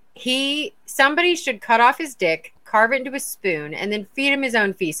like somebody should cut off his dick, carve it into a spoon, and then feed him his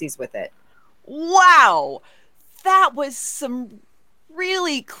own feces with it. Wow, that was some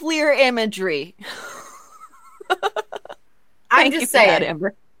really clear imagery. I'm Thank you just for that, saying,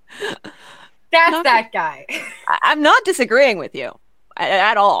 Amber. that's Not- that guy. I'm not disagreeing with you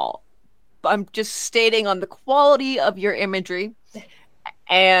at all. I'm just stating on the quality of your imagery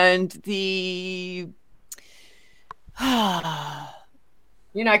and the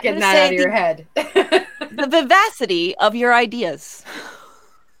You're not getting I'm that gonna out say of your head. the vivacity of your ideas.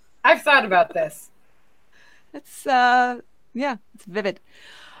 I've thought about this. It's it's vivid.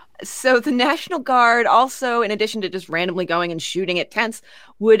 So the National Guard also, in addition to just randomly going and shooting at tents,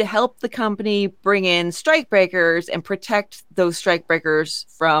 would help the company bring in strikebreakers and protect those strikebreakers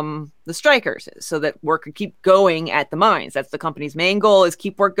from the strikers so that work could keep going at the mines. That's the company's main goal, is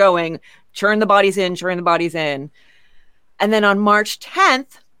keep work going, churn the bodies in. And then on March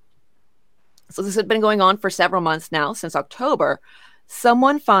 10th, so this had been going on for several months now, since October,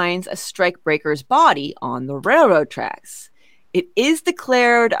 someone finds a strikebreaker's body on the railroad tracks. It is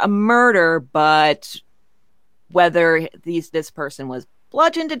declared a murder, but whether this person was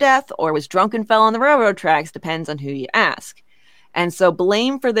bludgeoned to death or was drunk and fell on the railroad tracks depends on who you ask. And so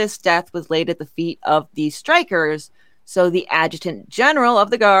blame for this death was laid at the feet of these strikers. So the adjutant general of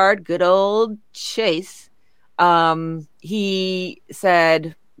the guard, good old Chase, he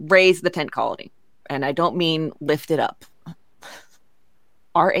said, raise the tent colony. And I don't mean lift it up.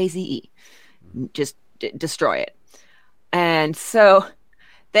 RAZE. Just destroy it. And so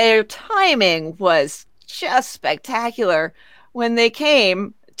their timing was just spectacular. When they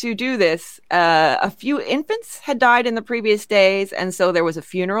came to do this, a few infants had died in the previous days, and so there was a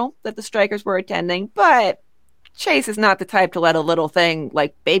funeral that the strikers were attending. But Chase is not the type to let a little thing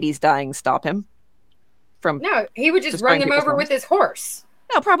like babies dying stop him from... No, he would just destroying run them people's over homes. with his horse.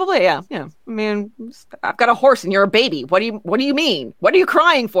 No, probably, yeah. I mean, I've got a horse and you're a baby. What do you mean? What are you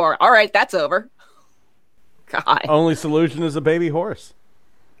crying for? All right, that's over. God. Only solution is a baby horse.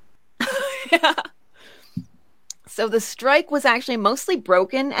 Yeah. So the strike was actually mostly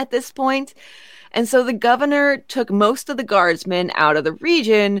broken at this point, and so the governor took most of the guardsmen out of the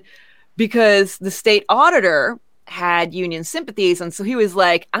region because the state auditor had union sympathies, and so he was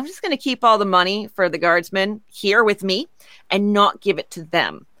like, I'm just going to keep all the money for the guardsmen here with me and not give it to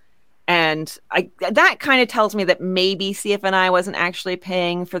them. And that kind of tells me that maybe CFNI wasn't actually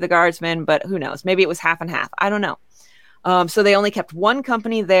paying for the guardsmen, but who knows? Maybe it was half and half. I don't know. So they only kept one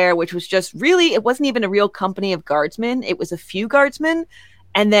company there, which was just really, it wasn't even a real company of guardsmen. It was a few guardsmen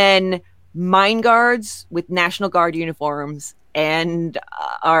and then mine guards with National Guard uniforms and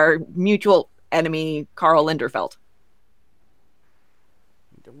our mutual enemy, Carl Linderfelt.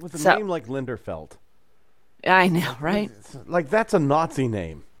 With a So- name like Linderfelt. I know, right? Like, that's a Nazi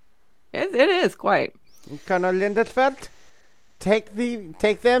name. It is quite. Colonel Linderfelt, take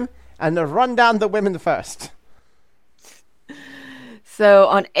them and run down the women first. So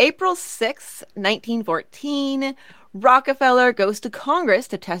on April 6th, 1914, Rockefeller goes to Congress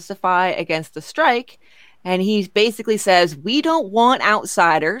to testify against the strike. And he basically says, we don't want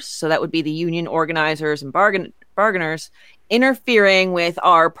outsiders, so that would be the union organizers and bargainers, interfering with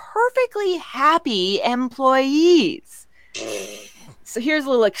our perfectly happy employees. So here's a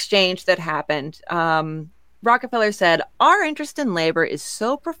little exchange that happened. Rockefeller said, "Our interest in labor is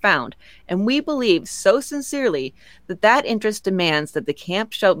so profound, and we believe so sincerely that interest demands that the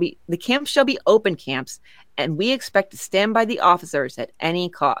camps shall be open camps, and we expect to stand by the officers at any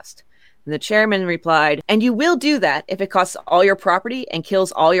cost." And the chairman replied, "And you will do that if it costs all your property and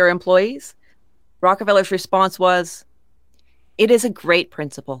kills all your employees?" Rockefeller's response was, "It is a great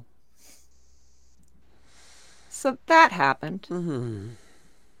principle." So that happened.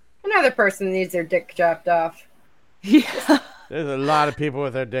 Another person needs their dick chopped off. Yeah. There's a lot of people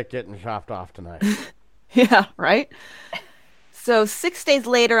with their dick getting chopped off tonight. Yeah, right? So 6 days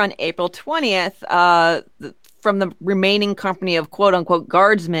later, on April 20th, from the remaining company of quote-unquote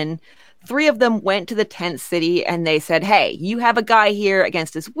guardsmen, 3 of them went to the tent city and they said, "Hey, you have a guy here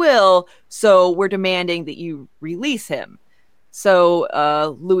against his will, so we're demanding that you release him." So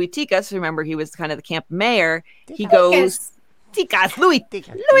Louis Ticas, remember he was kind of the camp mayor, he goes... Louis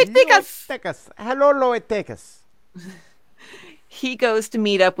Ticas. Hello, Louis Ticas. He goes to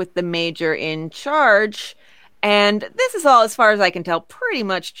meet up with the major in charge, and this is all, as far as I can tell, pretty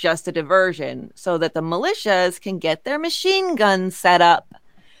much just a diversion so that the militias can get their machine guns set up.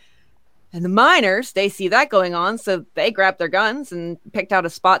 And the miners, they see that going on, so they grabbed their guns and picked out a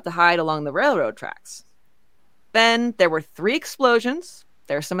spot to hide along the railroad tracks. Then there were 3 explosions.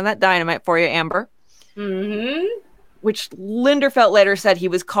 There's some of that dynamite for you, Amber. Mm-hmm. Which Linderfelt later said he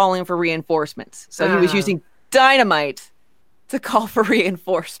was calling for reinforcements. So he was using dynamite to call for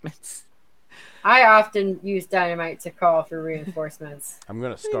reinforcements. I often use dynamite to call for reinforcements. I'm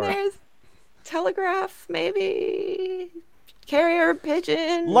going to start. There's telegraph, maybe. Carrier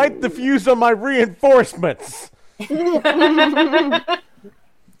pigeon. Light the fuse on my reinforcements.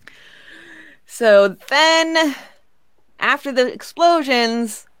 So then, after the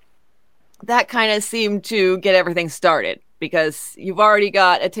explosions, that kind of seemed to get everything started, because you've already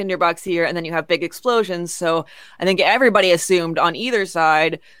got a tinderbox here and then you have big explosions. So I think everybody assumed on either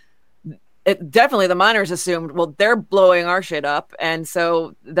side, definitely the miners assumed, well, they're blowing our shit up. And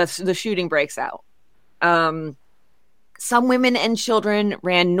so the shooting breaks out. Some women and children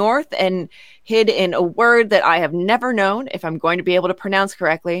ran north and hid in a word that I have never known, if I'm going to be able to pronounce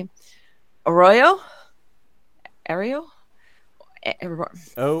correctly. Arroyo?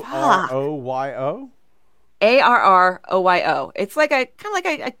 O-R-O-Y-O? Arrrooyo. It's like a kind of like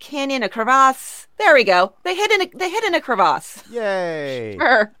a canyon, a crevasse. There we go. They hid in a crevasse. Yay!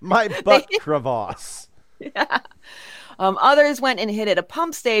 Sure. My butt crevasse. Yeah. Others went and hid at a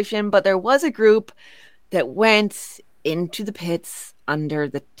pump station, but there was a group that went into the pits under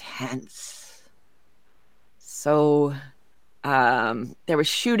the tents. So there was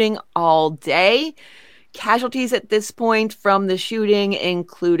shooting all day. Casualties at this point from the shooting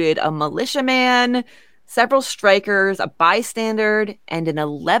included a militiaman, several strikers, a bystander, and an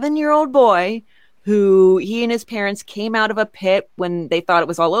 11-year-old boy who he and his parents came out of a pit when they thought it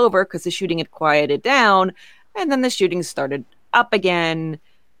was all over because the shooting had quieted down, and then the shooting started up again,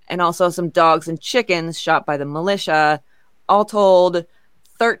 and also some dogs and chickens shot by the militia. All told,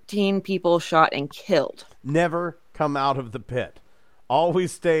 13 people shot and killed. Never come out of the pit.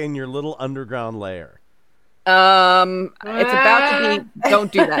 Always stay in your little underground lair. It's about to be,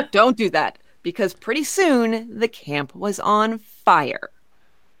 don't do that, because pretty soon the camp was on fire.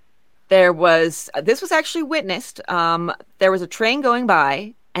 This was actually witnessed. There was a train going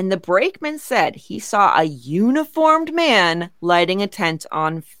by, and the brakeman said he saw a uniformed man lighting a tent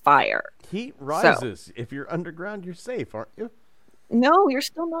on fire. Heat rises. If you're underground, you're safe, aren't you? No, you're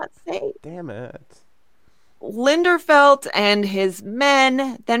still not safe. Damn it. Linderfelt and his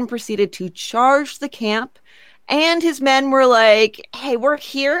men then proceeded to charge the camp, and his men were like, "Hey, we're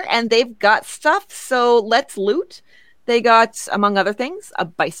here and they've got stuff, so let's loot." They got, among other things, a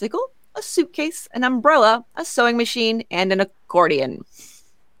bicycle, a suitcase, an umbrella, a sewing machine, and an accordion.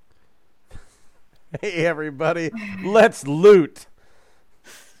 Hey, everybody, let's loot.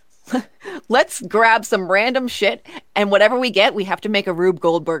 Let's grab some random shit, and whatever we get, we have to make a Rube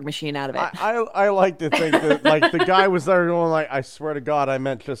Goldberg machine out of it. I like to think that, like, the guy was there going like, "I swear to God, I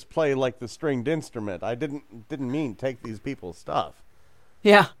meant just play like the stringed instrument. I didn't mean take these people's stuff."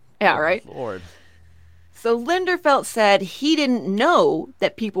 Yeah, right? Lord. So Linderfelt said he didn't know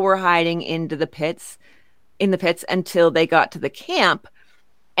that people were hiding in the pits until they got to the camp.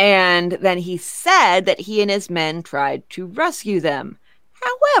 And then he said that he and his men tried to rescue them.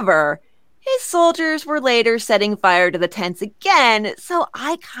 However, his soldiers were later setting fire to the tents again, so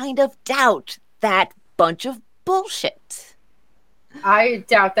I kind of doubt that bunch of bullshit. I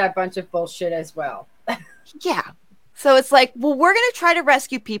doubt that bunch of bullshit as well. Yeah. So it's like, well, we're going to try to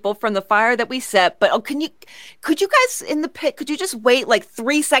rescue people from the fire that we set, but could you guys in the pit, could you just wait like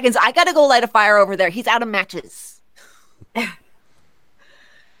 3 seconds? I got to go light a fire over there. He's out of matches.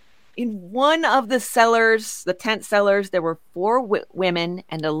 In one of the cellars, the tent cellars, there were 4 women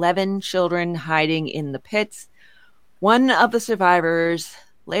and 11 children hiding in the pits. One of the survivors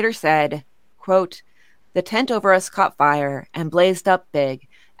later said, quote, "The tent over us caught fire and blazed up big,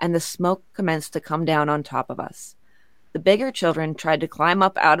 and the smoke commenced to come down on top of us. The bigger children tried to climb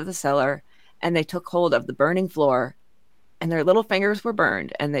up out of the cellar, and they took hold of the burning floor, and their little fingers were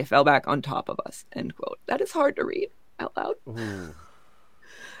burned, and they fell back on top of us." End quote. That is hard to read out loud. Ooh.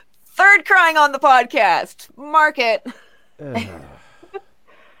 Third crying on the podcast. Mark it. That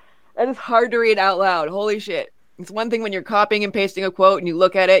is hard to read out loud. Holy shit. It's one thing when you're copying and pasting a quote and you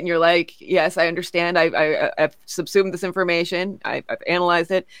look at it and you're like, yes, I understand. I've subsumed this information. I've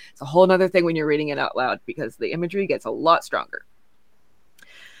analyzed it. It's a whole nother thing when you're reading it out loud because the imagery gets a lot stronger.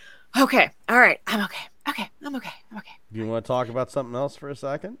 Okay. All right. I'm okay. I'm okay. Do you want to talk about something else for a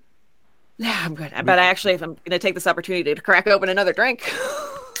second? Yeah, I'm good. But I'm going to take this opportunity to crack open another drink.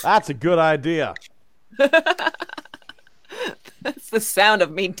 That's a good idea. That's the sound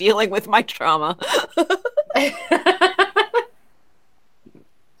of me dealing with my trauma.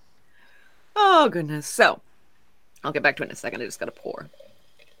 Oh, goodness. So, I'll get back to it in a second. I just got to pour.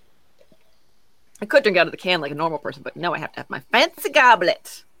 I could drink out of the can like a normal person, but no, I have to have my fancy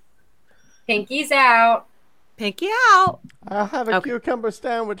goblet. Pinky's out. Pinky out. I'll have a cucumber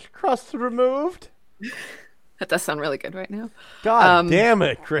sandwich, crust removed. That does sound really good right now. God damn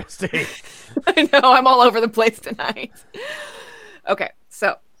it, Christy. I know, I'm all over the place tonight. Okay,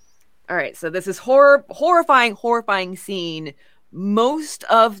 so, all right, so this is horrifying scene. Most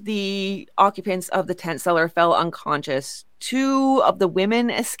of the occupants of the tent cellar fell unconscious. 2 of the women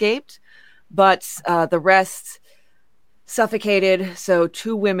escaped, but the rest suffocated. So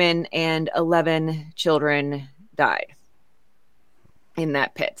 2 women and 11 children died in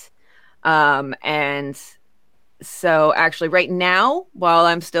that pit. And so actually right now, while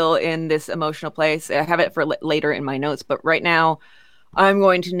I'm still in this emotional place, I have it for later in my notes, but right now I'm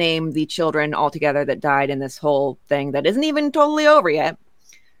going to name the children altogether that died in this whole thing that isn't even totally over yet,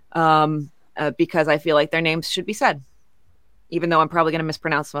 because I feel like their names should be said, even though I'm probably going to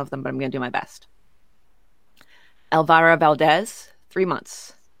mispronounce some of them, but I'm going to do my best. Elvira Valdez, 3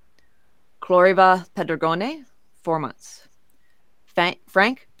 months. Cloriva Pedregone, 4 months.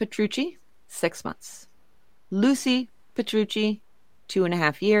 Frank Petrucci, 6 months. Lucy Petrucci,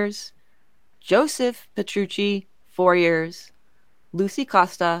 2.5 years. Joseph Petrucci, 4 years. Lucy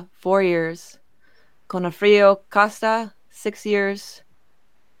Costa, 4 years. Conafrio Costa, 6 years.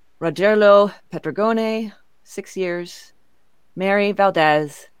 Rogelio Pedregone, 6 years. Mary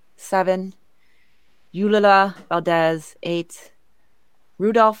Valdez, 7. Eulala Valdez, 8.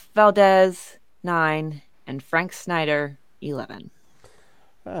 Rudolph Valdez, 9. And Frank Snyder, 11.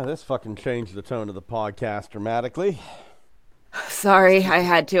 This fucking changed the tone of the podcast dramatically. Sorry, I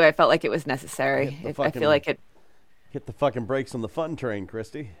had to. I felt like it was necessary. I feel like it... Hit the fucking brakes on the fun train,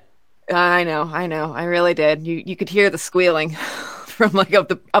 Christy. I know. I really did. You could hear the squealing from like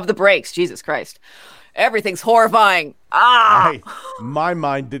of the brakes. Jesus Christ. Everything's horrifying. My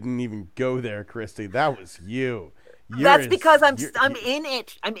mind didn't even go there, Christy. That was you. That's because I'm in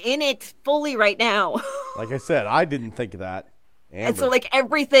it. I'm in it fully right now. Like I said, I didn't think of that. Amber. And so like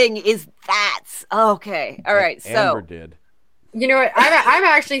everything is that. Okay. All right. So Amber did. You know what? I'm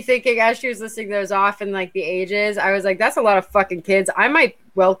actually thinking as she was listing those off and like the ages, I was like, that's a lot of fucking kids. I might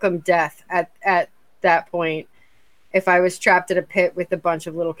welcome death at that point if I was trapped in a pit with a bunch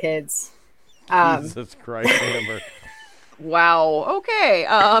of little kids. Jesus Christ, Amber. Wow. Okay.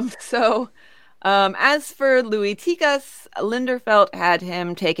 As for Louis Ticas, Linderfelt had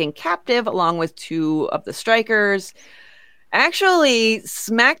him taken captive along with 2 of the strikers. Actually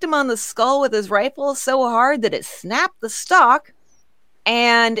smacked him on the skull with his rifle so hard that it snapped the stock.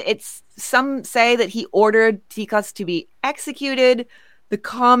 And some say that he ordered Ticas to be executed. The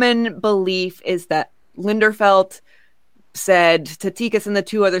common belief is that Linderfelt said to Ticas and the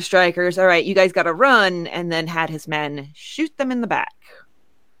 2 other strikers, all right, you guys got to run, and then had his men shoot them in the back.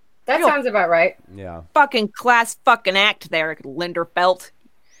 That sounds about right. Yeah. Fucking class fucking act there, Linderfelt.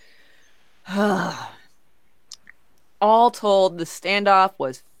 All told, the standoff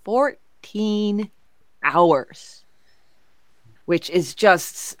was 14 hours, which is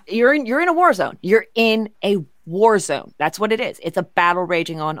just, you're in a war zone. You're in a war zone. That's what it is. It's a battle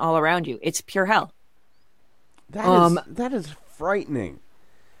raging on all around you. It's pure hell. That is frightening.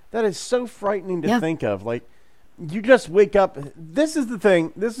 That is so frightening to think of. Like, you just wake up. This is the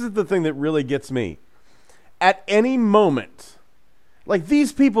thing that really gets me. at any moment. Like,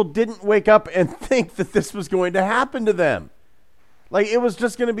 these people didn't wake up and think that this was going to happen to them. Like, it was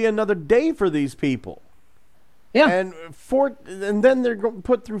just going to be another day for these people. Yeah. And then they're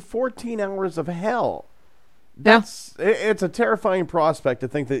put through 14 hours of hell. Yeah. It's a terrifying prospect to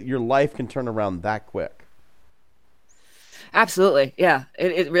think that your life can turn around that quick. Absolutely. Yeah.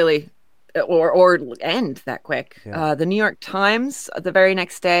 It really, or end that quick. Yeah. The New York Times, the very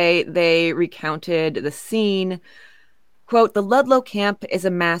next day, they recounted the scene. Quote, "The Ludlow camp is a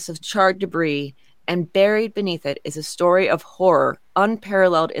mass of charred debris, and buried beneath it is a story of horror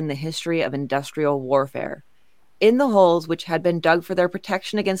unparalleled in the history of industrial warfare. In the holes which had been dug for their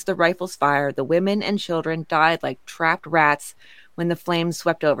protection against the rifle's fire, the women and children died like trapped rats when the flames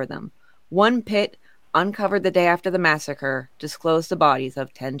swept over them. One pit, uncovered the day after the massacre, disclosed the bodies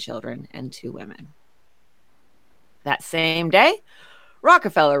of 10 children and 2 women." That same day,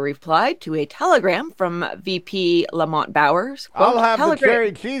 Rockefeller replied to a telegram from VP Lamont Bowers. Quote, I'll have the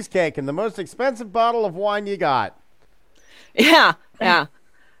cherry cheesecake and the most expensive bottle of wine you got. Yeah.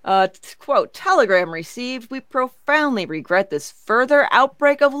 Quote, "Telegram received. We profoundly regret this further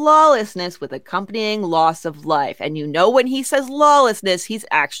outbreak of lawlessness with accompanying loss of life." And you know, when he says lawlessness, he's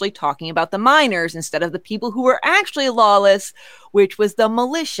actually talking about the miners instead of the people who were actually lawless, which was the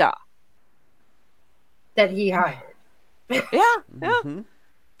militia. That he hired. Yeah. Mm-hmm.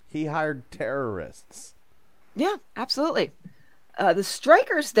 He hired terrorists. Yeah, absolutely. The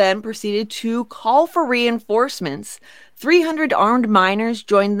strikers then proceeded to call for reinforcements. 300 armed miners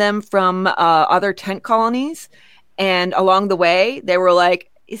joined them from other tent colonies. And along the way, they were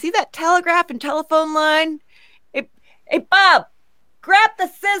like, "You see that telegraph and telephone line? Hey, Bob, grab the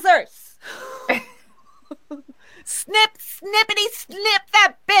scissors. Snippity snip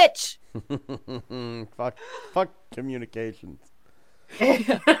that bitch." Fuck communications.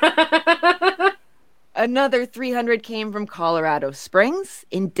 Another 300 came from Colorado Springs.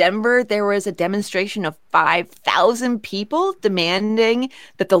 In Denver, there was a demonstration of 5,000 people demanding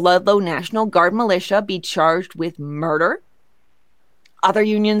that the Ludlow National Guard militia be charged with murder. Other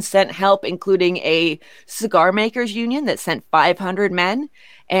unions sent help, including a cigar makers union that sent 500 men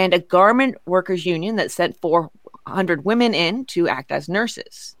and a garment workers union that sent 400 women in to act as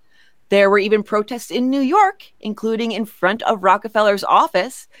nurses. There were even protests in New York, including in front of Rockefeller's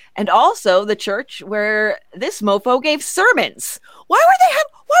office and also the church where this mofo gave sermons. Why was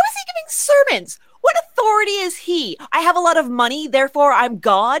he giving sermons? What authority is he? I have a lot of money, therefore I'm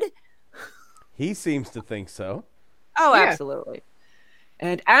God. He seems to think so. Oh, Yeah. absolutely.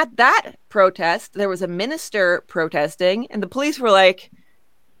 And at that protest, there was a minister protesting, and the police were like,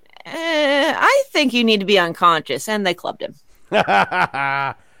 "I think you need to be unconscious," and they clubbed him.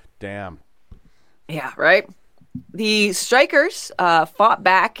 Damn. Yeah, right? The strikers fought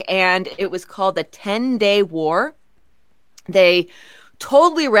back, and it was called the 10-Day War. They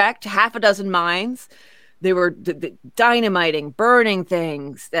totally wrecked half a dozen mines. They were dynamiting, burning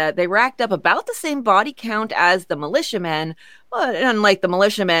things. They racked up about the same body count as the militiamen, but unlike the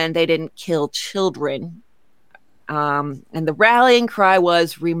militiamen, they didn't kill children. And the rallying cry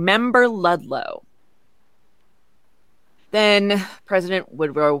was, "Remember Ludlow." Then President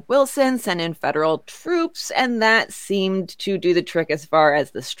Woodrow Wilson sent in federal troops, and that seemed to do the trick as far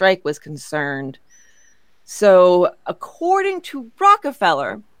as the strike was concerned. So, according to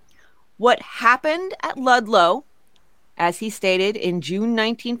Rockefeller, what happened at Ludlow, as he stated in June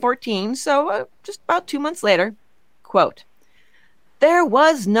 1914, so just about 2 months later, quote, "There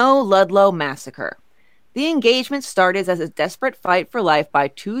was no Ludlow massacre. The engagement started as a desperate fight for life by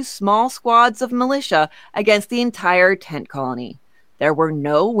 2 small squads of militia against the entire tent colony. There were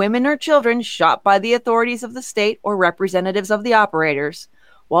no women or children shot by the authorities of the state or representatives of the operators.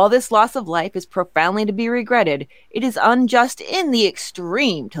 While this loss of life is profoundly to be regretted, it is unjust in the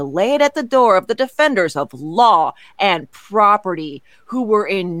extreme to lay it at the door of the defenders of law and property, who were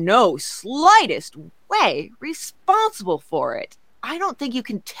in no slightest way responsible for it." I don't think you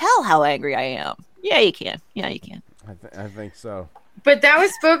can tell how angry I am. Yeah, you can. I think so. But that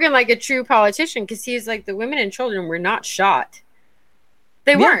was spoken like a true politician, because he's like, the women and children were not shot.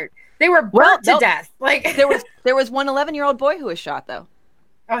 They weren't. They were burnt to death. Like there was one 11-year-old boy who was shot, though.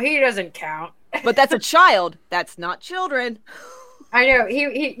 Oh, he doesn't count. But that's a child. That's not children. I know.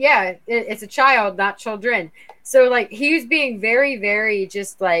 It's a child, not children. So like, he was being very, very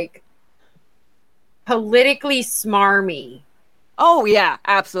just like politically smarmy. Oh, yeah,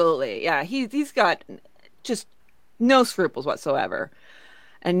 absolutely. Yeah, he's got just no scruples whatsoever.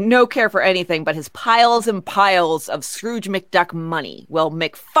 And no care for anything but his piles and piles of Scrooge McDuck money. Well,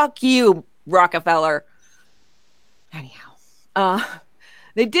 fuck you, Rockefeller. Anyhow.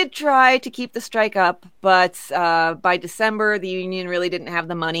 They did try to keep the strike up, but by December, the union really didn't have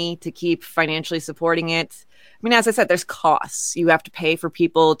the money to keep financially supporting it. I mean, as I said, there's costs. You have to pay for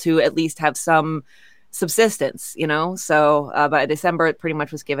people to at least have some subsistence, you know? So by December, it pretty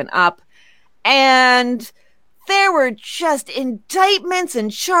much was given up. And there were just indictments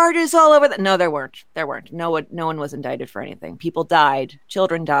and charges all over. No, there weren't. There weren't. No one was indicted for anything. People died,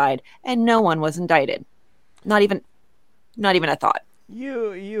 children died, and no one was indicted. Not even a thought.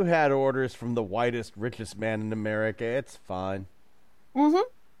 You had orders from the whitest, richest man in America. It's fine. Mm-hmm.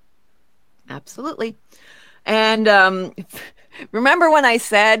 Absolutely. And remember when I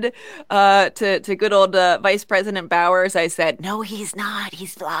said to good old Vice President Bowers, I said, no, he's not.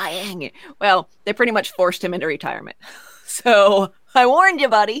 He's lying. Well, they pretty much forced him into retirement. So I warned you,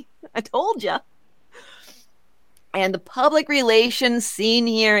 buddy. I told you. And the public relations scene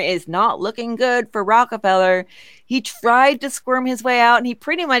here is not looking good for Rockefeller. He tried to squirm his way out, and he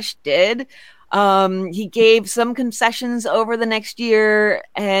pretty much did. He gave some concessions over the next year,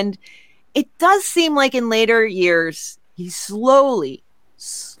 and it does seem like in later years, he slowly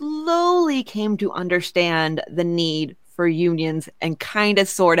came to understand the need for unions and kind of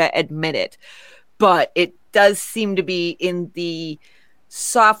sort of admit it. But it does seem to be in the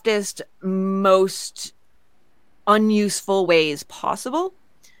softest, most unuseful ways possible.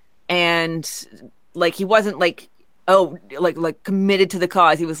 And like, he wasn't like, oh, like committed to the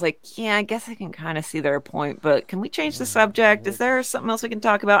cause. He was like, yeah, I guess I can kind of see their point, but can we change the subject? Is there something else we can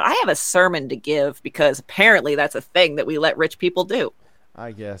talk about? I have a sermon to give because apparently that's a thing that we let rich people do.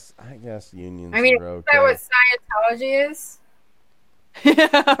 I guess unions I mean, are is okay. that what Scientology is?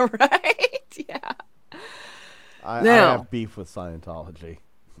 Yeah, right? Yeah. I Now- have beef with Scientology.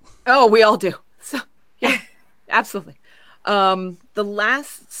 Oh, we all do. So, yeah, absolutely. The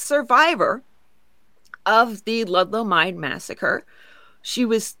last survivor of the Ludlow Mine Massacre, she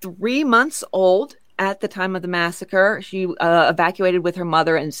was 3 months old at the time of the massacre. She evacuated with her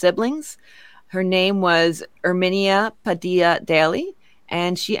mother and siblings. Her name was Erminia Padilla Daly,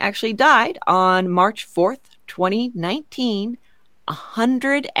 and she actually died on March 4th, 2019,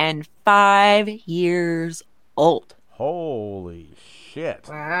 105 years old. Holy shit.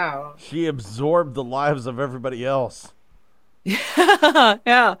 Wow. She absorbed the lives of everybody else.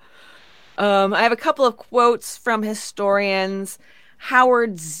 Yeah. I have a couple of quotes from historians.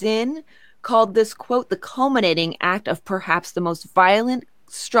 Howard Zinn called this quote the culminating act of perhaps the most violent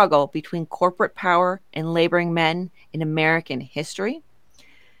struggle between corporate power and laboring men in American history.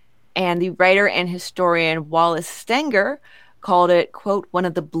 And the writer and historian Wallace Stenger called it, quote, one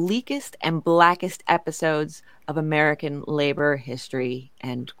of the bleakest and blackest episodes of American labor history,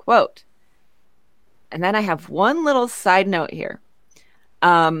 end quote. And then I have one little side note here.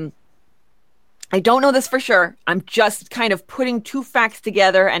 I don't know this for sure. I'm just kind of putting two facts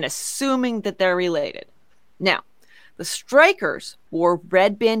together and assuming that they're related. Now, the strikers wore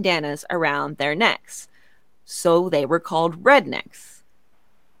red bandanas around their necks, so they were called rednecks.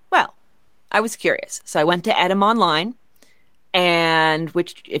 Well, I was curious, so I went to Etym Online, and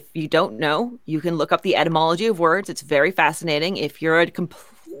which, if you don't know, you can look up the etymology of words. It's very fascinating if you're a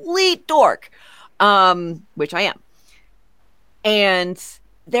complete dork, which I am. And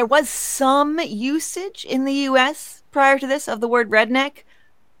there was some usage in the U.S. prior to this of the word redneck,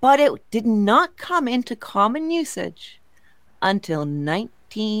 but it did not come into common usage until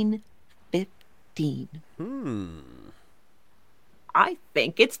 1915. I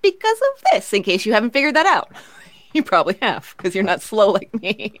think it's because of this, in case you haven't figured that out. You probably have, because you're not slow like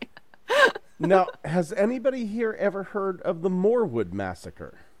me. Now, has anybody here ever heard of the Morewood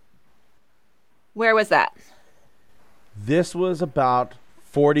Massacre? Where was that? This was about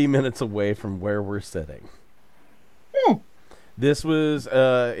 40 minutes away from where we're sitting. This was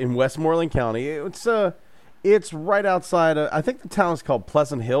in Westmoreland County. It's right outside I think the town is called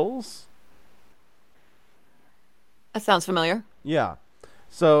Pleasant Hills. That sounds familiar. Yeah.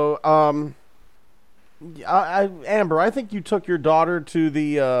 So, Amber, I think you took your daughter to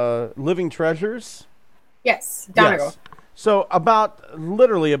the Living Treasures. Yes, Donegal. Yes. So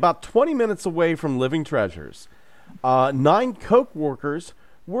literally about 20 minutes away from Living Treasures, 9 coke workers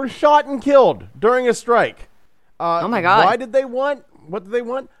were shot and killed during a strike. Oh my God. What did they want?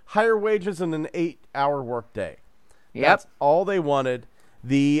 Higher wages and an 8-hour workday. Yep. That's all they wanted.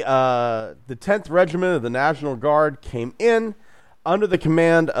 The 10th Regiment of the National Guard came in under the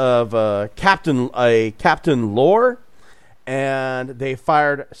command of Captain Lohr, and they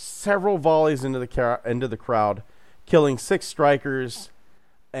fired several volleys into the crowd, killing 6 strikers,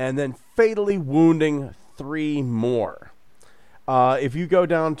 and then fatally wounding 3 more. If you go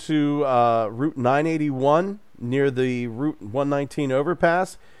down to Route 981 near the Route 119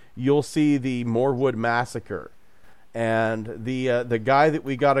 overpass, you'll see the Morewood Massacre. And the guy that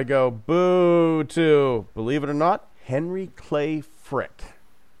we got to go boo to, believe it or not, Henry Clay Frick.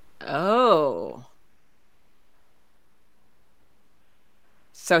 Oh.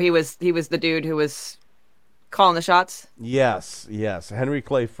 So he was the dude who was calling the shots? Yes. Henry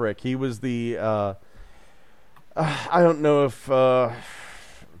Clay Frick. He was the I don't know if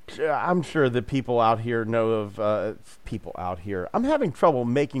I'm sure that people out here know of people out here. I'm having trouble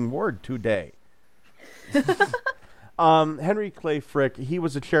making word today. Henry Clay Frick, he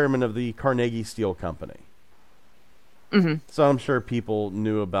was a chairman of the Carnegie Steel Company. Mm-hmm. So I'm sure people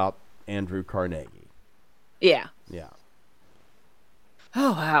knew about Andrew Carnegie. Yeah. Yeah.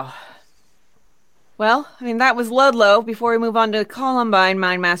 Oh, wow. Well, I mean, that was Ludlow. Before we move on to Columbine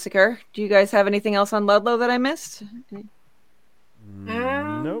Mine Massacre, do you guys have anything else on Ludlow that I missed?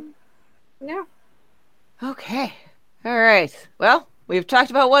 Nope. No. Okay. All right. Well, we've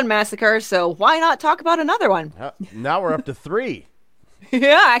talked about one massacre, so why not talk about another one? Now we're up to 3.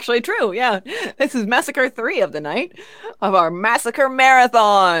 Yeah, actually true. Yeah. This is Massacre 3 of the night of our Massacre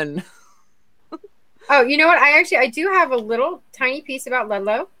Marathon. Oh, you know what? I do have a little tiny piece about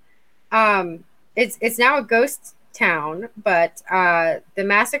Ludlow. It's now a ghost town, but the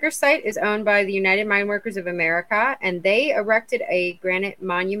massacre site is owned by the United Mine Workers of America, and they erected a granite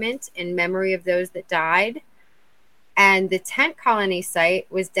monument in memory of those that died. And the tent colony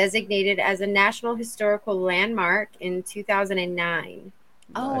site was designated as a National Historical Landmark in 2009.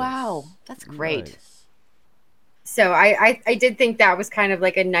 Oh, wow. That's great. Nice. So I did think that was kind of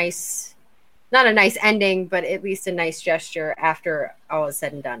like a nice, not a nice ending, but at least a nice gesture after all is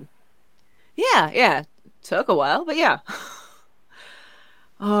said and done. Yeah. Took a while, but yeah.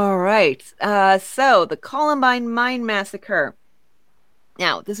 All right. So the Columbine Mine Massacre.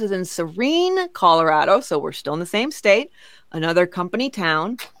 Now, this is in Serene, Colorado, so we're still in the same state. Another company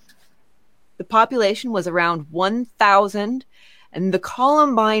town. The population was around 1,000, and the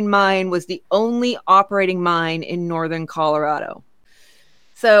Columbine Mine was the only operating mine in northern Colorado.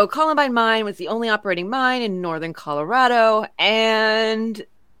 So Columbine Mine was the only operating mine in northern Colorado, and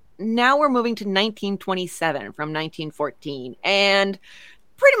now we're moving to 1927 from 1914, and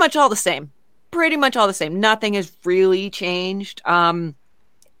pretty much all the same. Nothing has really changed.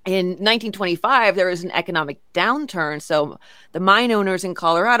 In 1925, there was an economic downturn, so the mine owners in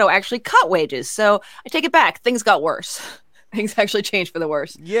Colorado actually cut wages. So I take it back. Things got worse. Things actually changed for the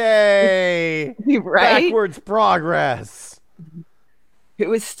worse. Yay! Right? Backwards progress. It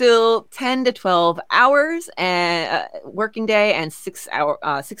was still 10 to 12 hours and working day and 6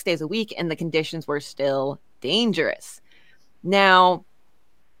 days a week, and the conditions were still dangerous. Now,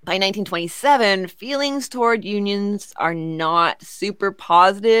 by 1927, feelings toward unions are not super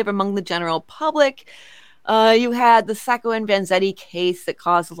positive among the general public. You had the Sacco and Vanzetti case that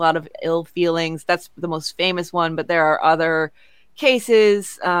caused a lot of ill feelings. That's the most famous one, but there are other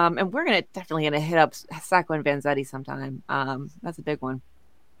cases, and we're definitely gonna hit up Sacco and Vanzetti sometime. That's a big one.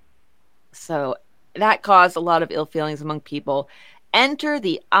 So that caused a lot of ill feelings among people. Enter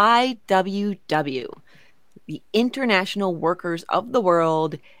the IWW, the International Workers of the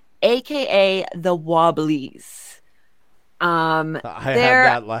World, aka the Wobblies. I had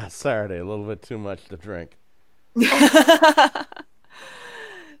that last Saturday, a little bit too much to drink.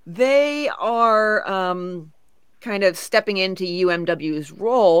 They are kind of stepping into UMW's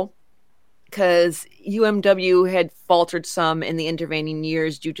role because UMW had faltered some in the intervening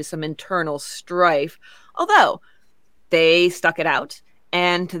years due to some internal strife, although they stuck it out,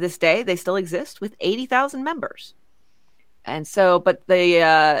 and to this day they still exist with 80,000 members. And so, but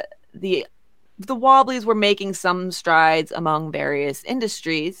the Wobblies were making some strides among various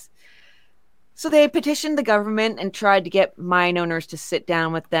industries. So they petitioned the government and tried to get mine owners to sit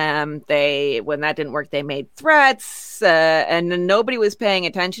down with them. When that didn't work, they made threats, and nobody was paying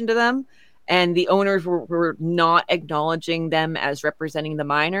attention to them. And the owners were not acknowledging them as representing the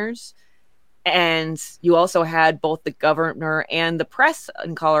miners. And you also had both the governor and the press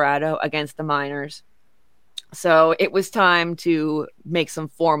in Colorado against the miners. So it was time to make some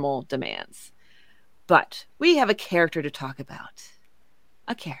formal demands. But we have a character to talk about.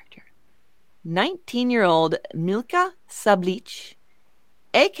 A character. 19-year-old Milka Sablich,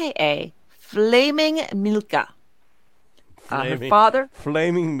 a.k.a. Flaming Milka. Her father...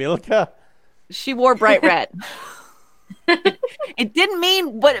 Flaming Milka? She wore bright red. It didn't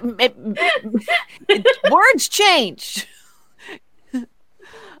mean what... words changed.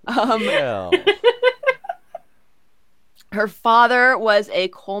 Her father was a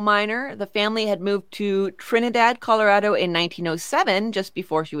coal miner. The family had moved to Trinidad, Colorado in 1907, just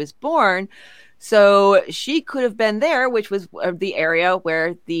before she was born. So she could have been there, which was the area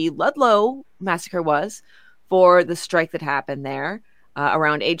where the Ludlow massacre was, for the strike that happened there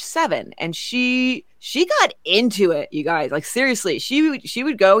around age 7. And she got into it, you guys. Like, seriously, she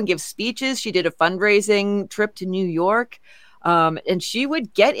would go and give speeches. She did a fundraising trip to New York. And she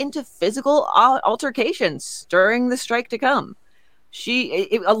would get into physical altercations during the strike to come.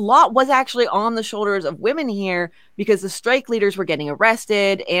 A lot was actually on the shoulders of women here because the strike leaders were getting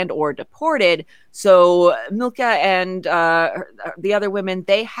arrested and or deported. So Milka and the other women,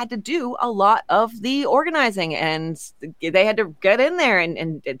 they had to do a lot of the organizing, and they had to get in there,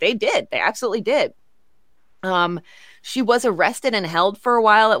 and they did. They absolutely did. She was arrested and held for a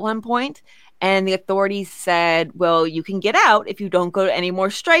while at one point, and the authorities said, well, you can get out if you don't go to any more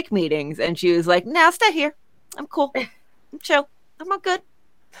strike meetings. And she was like, nah, stay here. I'm cool. I'm chill. I'm all good.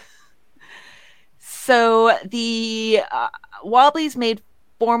 So the Wobblies made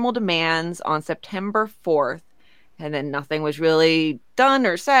formal demands on September 4th, and then nothing was really done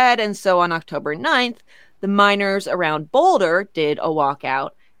or said. And so on October 9th, the miners around Boulder did a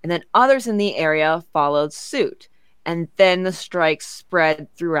walkout, and then others in the area followed suit. And then the strike spread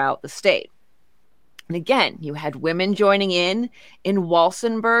throughout the state. And again, you had women joining in. In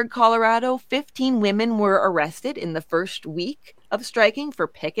Walsenburg, Colorado, 15 women were arrested in the first week of striking for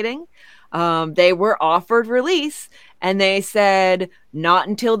picketing. They were offered release, and they said, not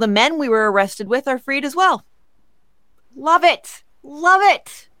until the men we were arrested with are freed as well. Love it. Love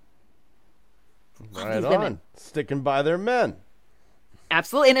it. Right on. Sticking by their men.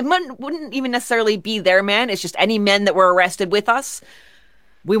 Absolutely. And it wouldn't even necessarily be their men. It's just any men that were arrested with us.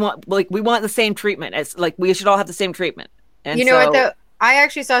 We want the same treatment. As like, we should all have the same treatment. And you know what, though? I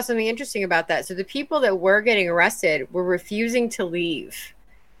actually saw something interesting about that. So the people that were getting arrested were refusing to leave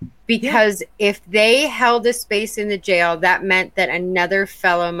because if they held a space in the jail, that meant that another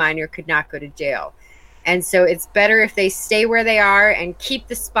fellow miner could not go to jail. And so it's better if they stay where they are and keep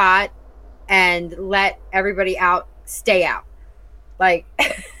the spot and let everybody out stay out. Like,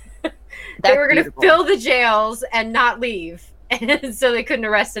 they were going to fill the jails and not leave. And so they couldn't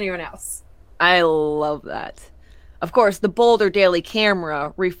arrest anyone else. I love that. Of course, the Boulder Daily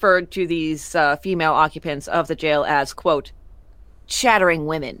Camera referred to these female occupants of the jail as, quote, chattering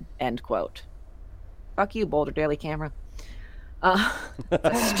women, end quote. Fuck you, Boulder Daily Camera.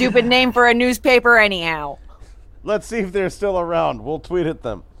 Stupid name for a newspaper anyhow. Let's see if they're still around. We'll tweet at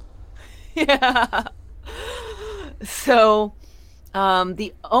them. Yeah. So,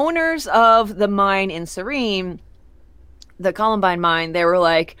 the owners of the mine in Serene, the Columbine mine, they were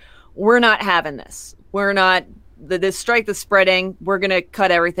like, we're not having this. We're not, this strike is spreading. We're going to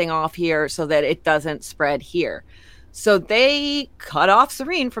cut everything off here so that it doesn't spread here. So they cut off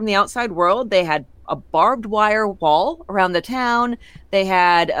Serene from the outside world. They had a barbed wire wall around the town. They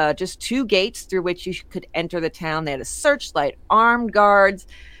had just 2 gates through which you could enter the town. They had a searchlight, armed guards,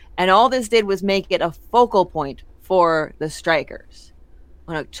 and all this did was make it a focal point for the strikers.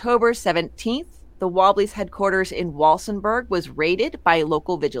 On October 17th, the Wobblies headquarters in Walsenburg was raided by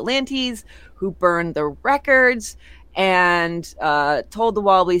local vigilantes who burned the records and told the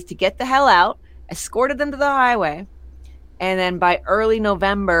Wobblies to get the hell out, escorted them to the highway. And then by early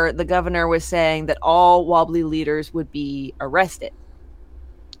November, the governor was saying that all Wobbly leaders would be arrested,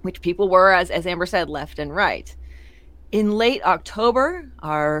 which people were, as Amber said, left and right. In late October,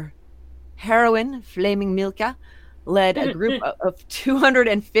 our heroine, Flaming Milka, led a group of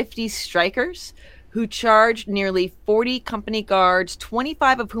 250 strikers who charged nearly 40 company guards,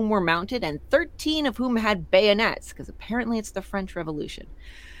 25 of whom were mounted and 13 of whom had bayonets, because apparently it's the French Revolution.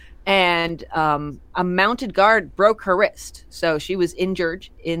 And a mounted guard broke her wrist, so she was injured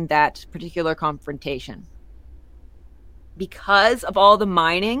in that particular confrontation. Because of all the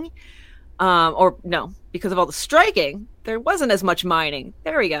mining, because of all the striking, there wasn't as much mining.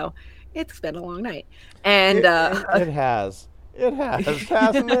 There we go. It's been a long night. And it has. It has,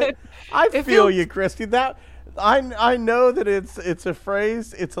 hasn't it? I feel you, Christy. That I know that it's a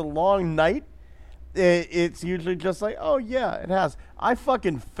phrase. It's a long night. It's usually just like, oh yeah, it has. I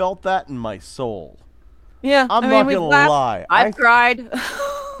fucking felt that in my soul. Yeah, I'm not gonna lie. I cried.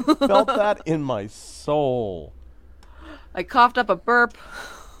 Felt that in my soul. I coughed up a burp.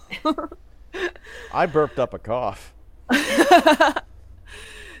 I burped up a cough.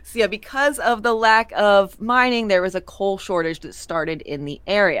 So yeah, because of the lack of mining, there was a coal shortage that started in the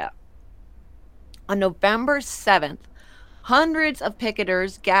area. On November 7th, hundreds of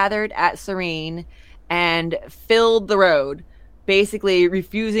picketers gathered at Serene and filled the road, basically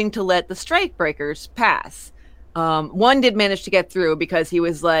refusing to let the strikebreakers pass. One did manage to get through because he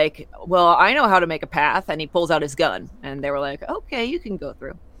was like, well, I know how to make a path, and he pulls out his gun. And they were like, okay, you can go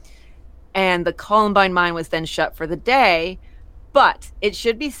through. and the Columbine mine was then shut for the day. But it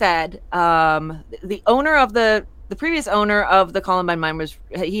should be said, the owner of the previous owner of the Columbine mine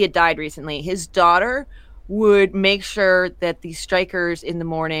he had died recently. His daughter would make sure that the strikers in the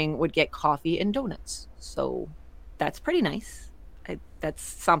morning would get coffee and donuts. So that's pretty nice. That's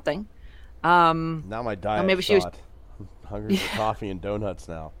something. Now my diet. Maybe she was I'm hungry for coffee and donuts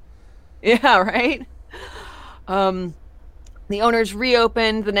now. Yeah, right. The owners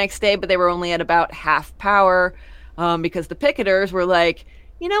reopened the next day, but they were only at about half power because the picketers were like,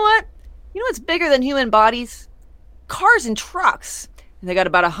 you know what? You know what's bigger than human bodies? Cars and trucks. And they got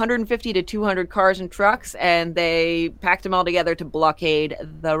about 150 to 200 cars and trucks, and they packed them all together to blockade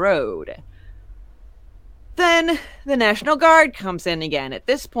the road. Then the National Guard comes in again. At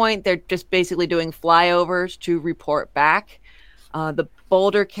this point, they're just basically doing flyovers to report back. The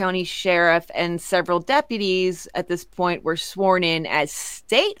Boulder County Sheriff and several deputies at this point were sworn in as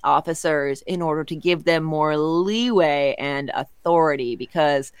state officers in order to give them more leeway and authority,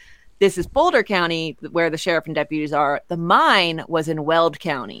 because this is Boulder County where the sheriff and deputies are. The mine was in Weld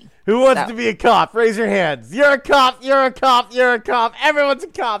County. Who wants to be a cop? Raise your hands. You're a cop. You're a cop. You're a cop. Everyone's a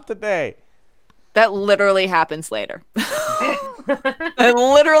cop today. That literally happens later. It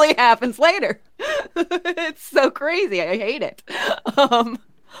literally happens later. It's so crazy. I hate it.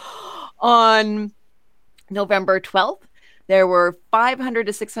 On November 12th, there were 500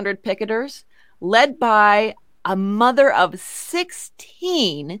 to 600 picketers led by a mother of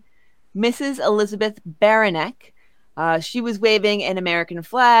 16, Mrs. Elizabeth Baranek. She was waving an American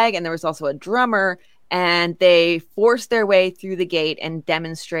flag, and there was also a drummer, and they forced their way through the gate and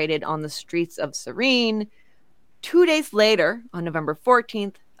demonstrated on the streets of Serene. 2 days later, on November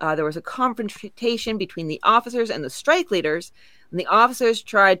 14th, there was a confrontation between the officers and the strike leaders, and the officers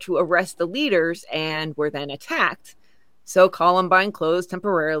tried to arrest the leaders and were then attacked. So Columbine closed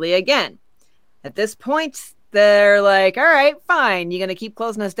temporarily again. At this point, they're like, all right, fine, you're going to keep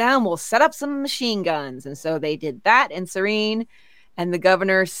closing us down? We'll set up some machine guns. And so they did that in Serene. And the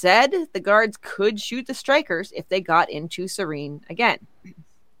governor said the guards could shoot the strikers if they got into Serene again.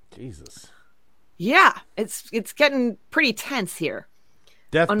 Jesus. Yeah, it's getting pretty tense here.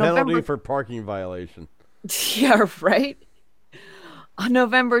 Death penalty for parking violation. Yeah, right. On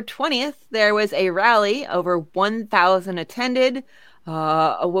November 20th, there was a rally. Over 1,000 attended.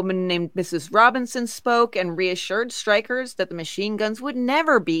 A woman named Mrs. Robinson spoke and reassured strikers that the machine guns would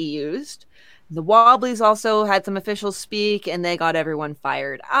never be used. The Wobblies also had some officials speak, and they got everyone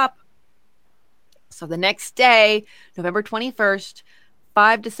fired up. So the next day, November 21st,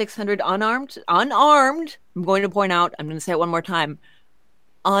 500 to 600 unarmed, I'm going to point out, I'm going to say it one more time,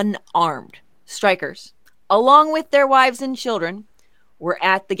 unarmed strikers, along with their wives and children, were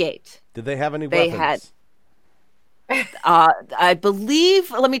at the gate. Did they have any weapons? They had, I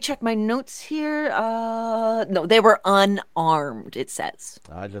believe, let me check my notes here. No, they were unarmed, it says.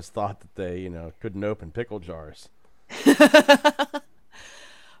 I just thought that they, couldn't open pickle jars.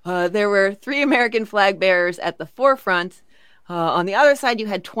 There were 3 American flag bearers at the forefront. On the other side, you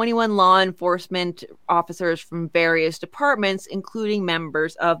had 21 law enforcement officers from various departments, including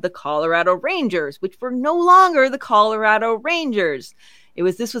members of the Colorado Rangers, which were no longer the Colorado Rangers.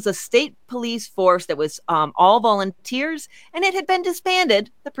 This was a state police force that was all volunteers, and it had been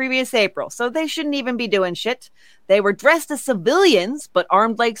disbanded the previous April, so they shouldn't even be doing shit. They were dressed as civilians, but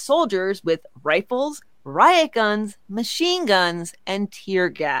armed like soldiers with rifles, riot guns, machine guns, and tear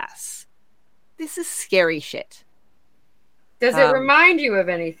gas. This is scary shit. Does it remind you of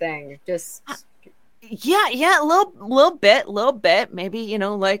anything? Just yeah, a little bit. Maybe,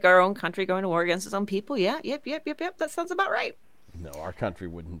 like our own country going to war against its own people. Yeah, yep. That sounds about right. No, our country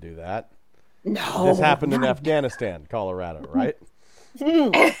wouldn't do that. No. This happened in Afghanistan, Colorado, right?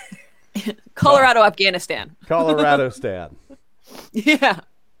 Colorado, Afghanistan. Colorado Stan. Yeah.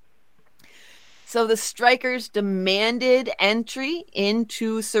 So the strikers demanded entry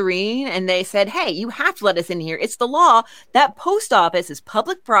into Serene, and they said, hey, you have to let us in here. It's the law. That post office is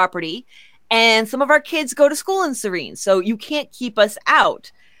public property, and some of our kids go to school in Serene, so you can't keep us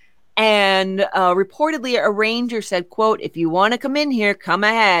out. And reportedly, a ranger said, quote, if you want to come in here, come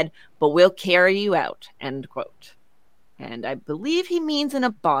ahead, but we'll carry you out, end quote. And I believe he means in a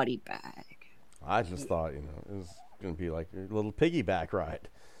body bag. I just thought, it was going to be like a little piggyback ride.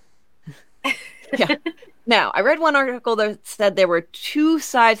 Yeah. Now, I read one article that said there were 2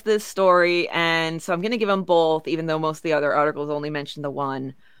 sides to this story, and so I'm going to give them both, even though most of the other articles only mention the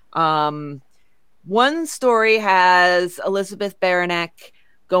one. One story has Elizabeth Baranek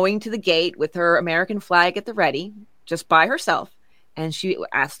going to the gate with her American flag at the ready, just by herself, and she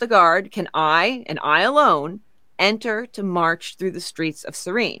asked the guard, can I, and I alone, enter to march through the streets of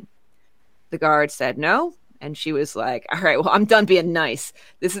Serene? The guard said no. And she was like, all right, well, I'm done being nice.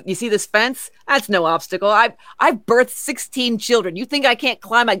 You see this fence? That's no obstacle. I've birthed 16 children. You think I can't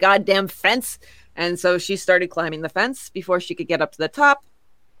climb a goddamn fence? And so she started climbing the fence. Before she could get up to the top,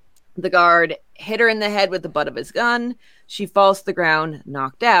 the guard hit her in the head with the butt of his gun. She falls to the ground,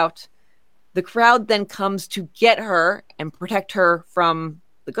 knocked out. The crowd then comes to get her and protect her from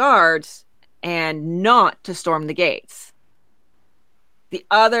the guards and not to storm the gates. The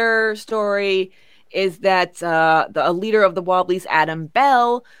other story is that a leader of the Wobblies, Adam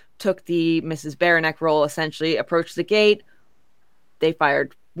Bell, took the Mrs. Baranek role, essentially, approached the gate. They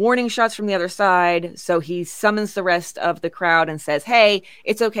fired warning shots from the other side. So he summons the rest of the crowd and says, hey,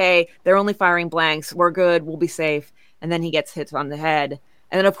 it's okay. They're only firing blanks. We're good. We'll be safe. And then he gets hit on the head.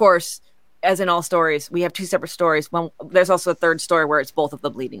 And then, of course, as in all stories, we have two separate stories. One, there's also a third story where it's both of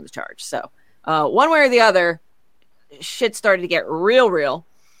them leading the charge. So one way or the other, shit started to get real.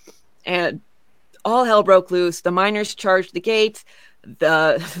 And all hell broke loose. The miners charged the gate.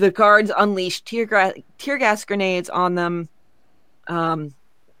 The guards unleashed tear gas grenades on them.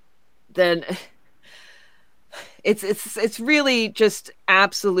 Then it's really just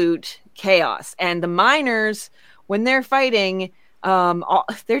absolute chaos. And the miners, when they're fighting,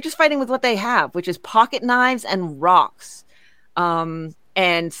 they're just fighting with what they have, which is pocket knives and rocks. And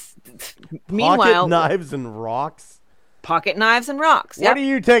meanwhile, pocket knives and rocks. Pocket knives and rocks. What are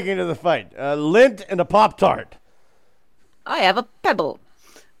you taking to the fight? A lint and a Pop-Tart. I have a pebble.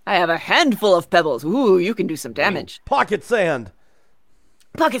 I have a handful of pebbles. Ooh, you can do some damage. Pocket sand.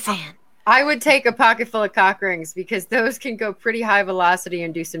 Pocket sand. I would take a pocket full of cock rings because those can go pretty high velocity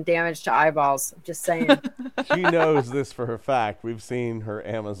and do some damage to eyeballs. I'm just saying. She knows this for her fact. We've seen her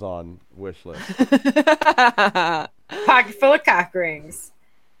Amazon wish list. Pocket full of cock rings.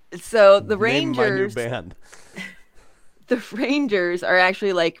 So the Name my new Rangers, band. the Rangers are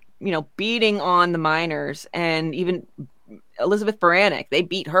actually beating on the miners, and even Elizabeth Baranek, they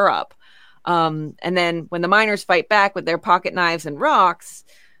beat her up. And then when the miners fight back with their pocket knives and rocks,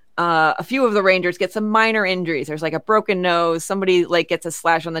 a few of the Rangers get some minor injuries. There's a broken nose, somebody gets a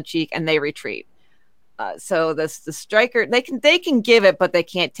slash on the cheek, and they retreat. So the striker, they can give it, but they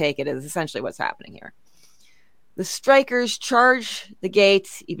can't take it, is essentially what's happening here. The strikers charge the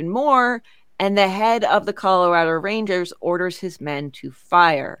gate even more, and the head of the Colorado Rangers orders his men to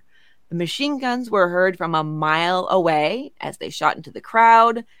fire. The machine guns were heard from a mile away as they shot into the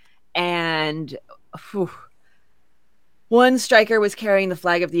crowd, and one striker was carrying the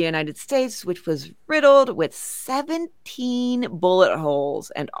flag of the United States, which was riddled with 17 bullet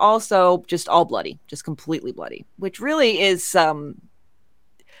holes, and also just all bloody, just completely bloody, which really is,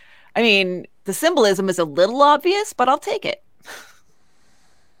 the symbolism is a little obvious, but I'll take it.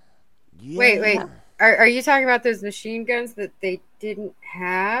 Yeah. Wait. Are you talking about those machine guns that they didn't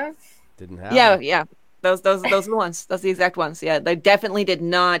have? Didn't have. Yeah. Those are the ones. Those are the exact ones. Yeah, they definitely did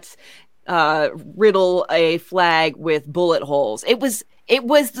not riddle a flag with bullet holes. It was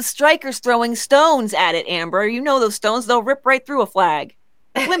the strikers throwing stones at it, Amber. You know those stones, they'll rip right through a flag.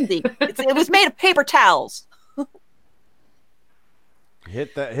 Flimsy. It was made of paper towels.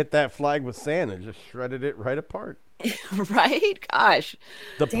 Hit that flag with sand and just shredded it right apart. Right? Gosh.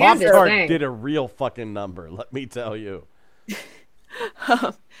 The Damn this Pop-Tart thing. did a real fucking number, let me tell you.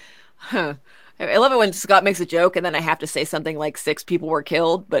 I love it when Scott makes a joke and then I have to say something like 6 people were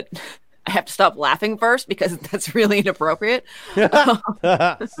killed, but I have to stop laughing first because that's really inappropriate. 6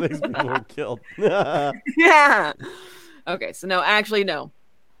 people were killed. Yeah. Okay, so no.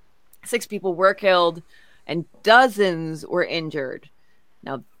 6 people were killed and dozens were injured.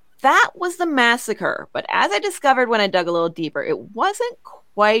 Now, that was the massacre, but as I discovered when I dug a little deeper, it wasn't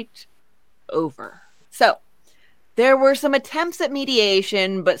quite over. So, there were some attempts at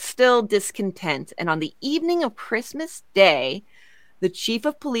mediation, but still discontent. And on the evening of Christmas Day, the chief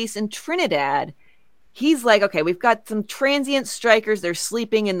of police in Trinidad, he's like, okay, we've got some transient strikers. They're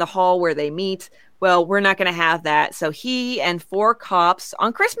sleeping in the hall where they meet. Well, we're not going to have that. So he and 4 cops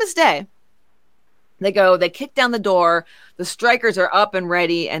on Christmas Day, they kick down the door. The strikers are up and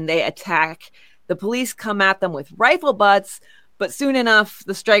ready and they attack. The police come at them with rifle butts, but soon enough,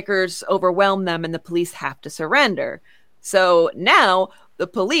 the strikers overwhelm them and the police have to surrender. So now the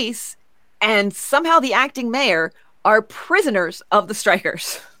police and somehow the acting mayor are prisoners of the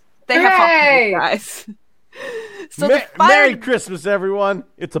strikers. They have Hooray! guys. So Merry Christmas, everyone.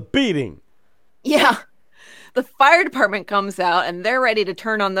 It's a beating. Yeah. The fire department comes out and they're ready to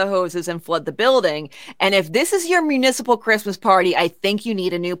turn on the hoses and flood the building. And if this is your municipal Christmas party, I think you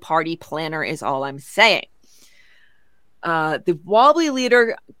need a new party planner is all I'm saying. The Wobbly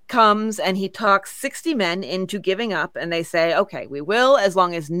leader comes and he talks 60 men into giving up, and they say, okay, we will as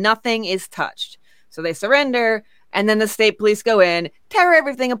long as nothing is touched. So they surrender, and then the state police go in, tear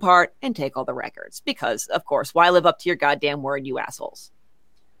everything apart, and take all the records. Because, of course, why live up to your goddamn word, you assholes?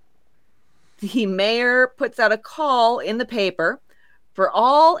 The mayor puts out a call in the paper for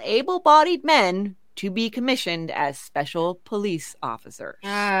all able-bodied men to be commissioned as special police officers.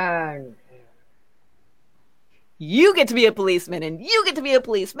 You get to be a policeman, and you get to be a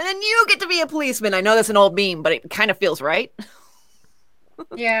policeman, and you get to be a policeman. I know that's an old meme, but it kind of feels right.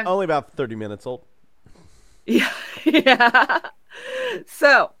 Yeah. Only about 30 minutes old. Yeah.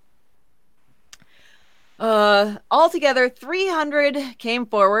 So, altogether, 300 came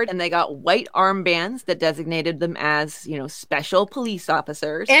forward, and they got white armbands that designated them as, special police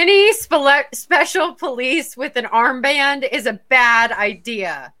officers. Any special police with an armband is a bad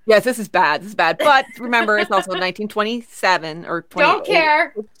idea. Yes, this is bad. But remember, it's also 1927 or 28. Don't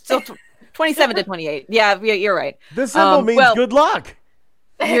care. So 27 to 28. Yeah, you're right. This symbol means good luck.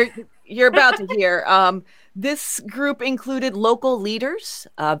 You're about to hear. This group included local leaders,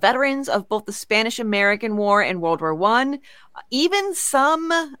 veterans of both the Spanish-American War and World War I, even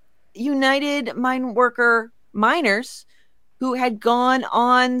some United Mine Worker miners who had gone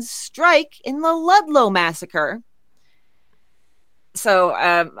on strike in the Ludlow Massacre. So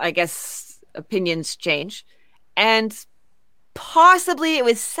I guess opinions change. And possibly it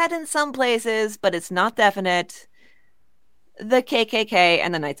was said in some places, but it's not definite, the KKK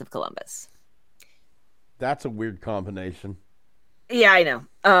and the Knights of Columbus. That's a weird combination. Yeah, I know.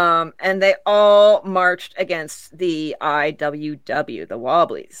 And they all marched against the IWW, the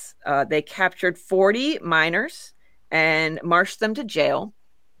Wobblies. They captured 40 miners and marched them to jail.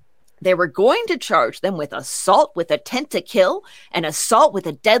 They were going to charge them with assault with intent to kill and assault with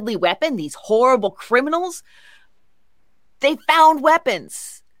a deadly weapon, these horrible criminals. They found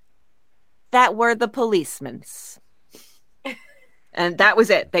weapons that were the policemen's. And that was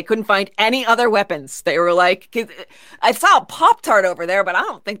it. They couldn't find any other weapons. They were like, I saw a Pop-Tart over there, but I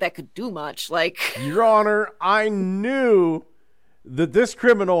don't think that could do much. Your Honor, I knew that this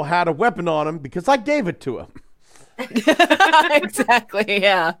criminal had a weapon on him because I gave it to him. Exactly,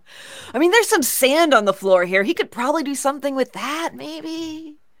 yeah. I mean, there's some sand on the floor here. He could probably do something with that,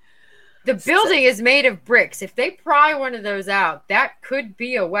 maybe. The building is made of bricks. If they pry one of those out, that could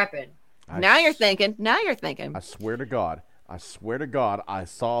be a weapon. Now you're thinking. I swear to God, I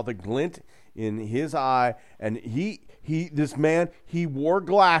saw the glint in his eye, and this man wore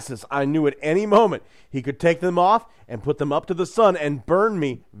glasses. I knew at any moment he could take them off and put them up to the sun and burn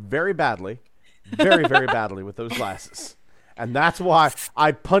me very badly, very, very badly with those glasses. And that's why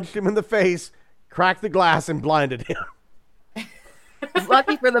I punched him in the face, cracked the glass, and blinded him.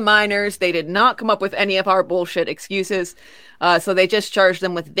 Lucky for the miners, they did not come up with any of our bullshit excuses. So they just charged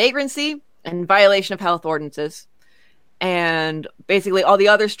them with vagrancy and violation of health ordinances. And basically all the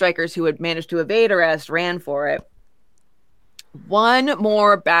other strikers who had managed to evade arrest ran for it. One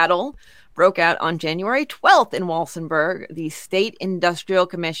more battle broke out on January 12th in Walsenburg. The State Industrial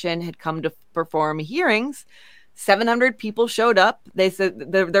Commission had come to perform hearings. 700 people showed up. They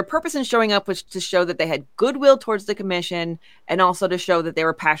said their purpose in showing up was to show that they had goodwill towards the commission and also to show that they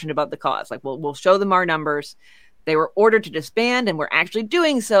were passionate about the cause. Like, we'll show them our numbers. They were ordered to disband and were actually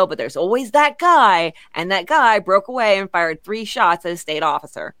doing so, but there's always that guy, and that guy broke away and fired 3 shots at a state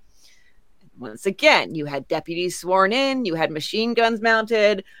officer. Once again, you had deputies sworn in, you had machine guns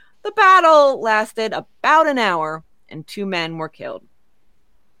mounted. The battle lasted about an hour, and 2 men were killed.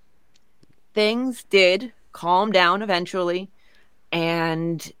 Things did calm down eventually,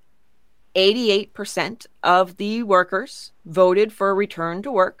 and 88% of the workers voted for a return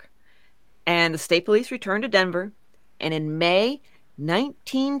to work. And the state police returned to Denver. And in May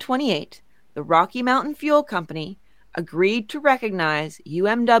 1928, the Rocky Mountain Fuel Company agreed to recognize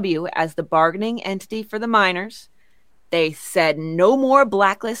UMW as the bargaining entity for the miners. They said no more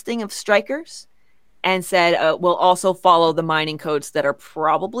blacklisting of strikers and said we'll also follow the mining codes that are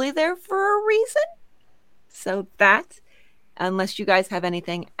probably there for a reason. So that, unless you guys have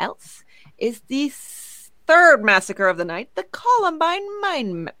anything else, is the third massacre of the night, the Columbine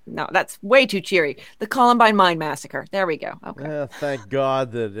Mine. No, that's way too cheery. The Columbine Mine Massacre. There we go. Okay. Thank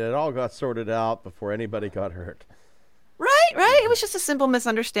God that it all got sorted out before anybody got hurt. Right. It was just a simple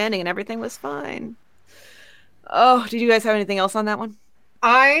misunderstanding and everything was fine. Oh, did you guys have anything else on that one?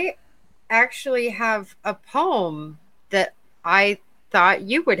 I actually have a poem that I thought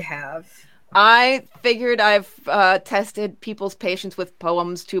you would have. I figured I've tested people's patience with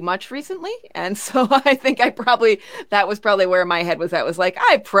poems too much recently, and so I think that was probably where my head was at. Was like,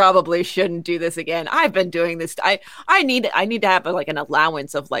 I probably shouldn't do this again. I've been doing this. I need to have like an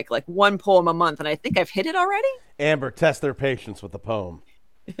allowance of like one poem a month, and I think I've hit it already. Amber, test their patience with the poem.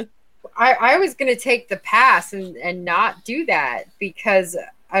 I was going to take the pass and not do that because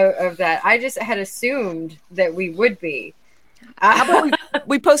of that. I just had assumed that we would be. How about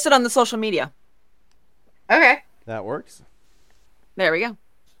we post it on the social media? Okay. That works. There we go.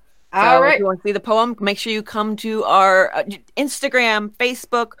 All right. If you want to see the poem, make sure you come to our Instagram,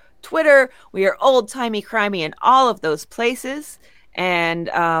 Facebook, Twitter. We are Old Timey Crimey in all of those places. And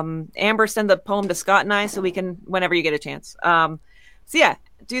Amber, send the poem to Scott and I so we can, whenever you get a chance. So yeah,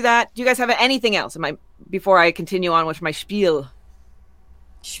 do that. Do you guys have anything else before I continue on with my spiel?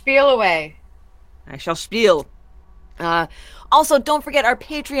 Spiel away. I shall spiel. Also, don't forget our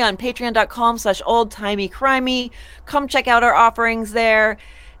Patreon, patreon.com/oldtimeycrimey. Come check out our offerings there.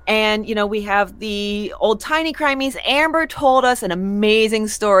 And, we have the Old Tiny Crimies. Amber told us an amazing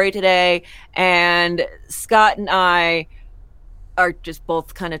story today. And Scott and I are just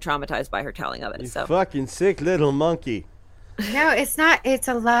both kind of traumatized by her telling of it. You So fucking sick little monkey. No, it's not. It's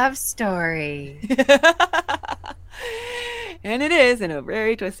a love story. And it is in a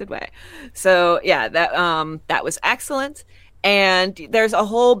very twisted way. So yeah, that was excellent. And there's a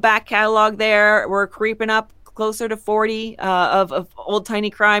whole back catalog there. We're creeping up closer to 40 of Old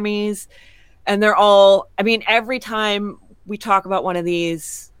Tiny Crimies. And they're all, every time we talk about one of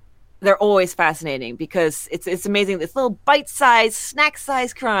these, they're always fascinating because it's amazing. This little bite-sized,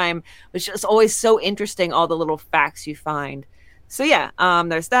 snack-sized crime, which is always so interesting, all the little facts you find. So yeah,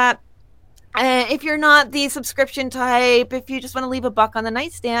 there's that. If you're not the subscription type, if you just want to leave a buck on the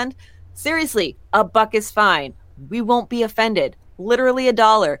nightstand, seriously, a buck is fine. We won't be offended. Literally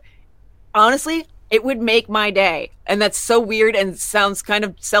 $1. Honestly, it would make my day. And that's so weird and sounds kind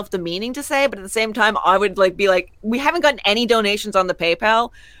of self-demeaning to say, but at the same time, I would be like, we haven't gotten any donations on the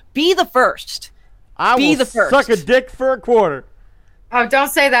PayPal. Be the first. I will suck a dick for a quarter. Oh, don't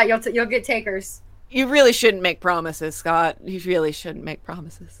say that. You'll get takers. You really shouldn't make promises, Scott. You really shouldn't make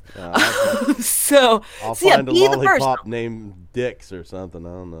promises. I'll Yeah, find a be the first. lollipop named Dix or something. I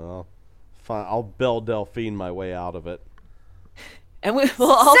don't know. I'll Belle Delphine my way out of it. And we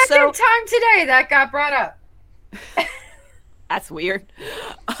will also. Second time today that got brought up. That's weird.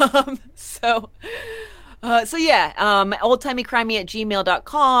 So yeah,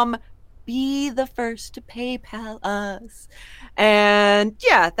 oldtimeycrimey@gmail.com. Be the first to PayPal us. And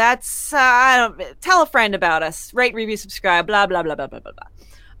yeah, that's tell a friend about us. Rate, review, subscribe, blah blah blah blah blah blah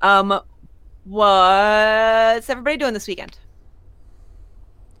blah. What's everybody doing this weekend?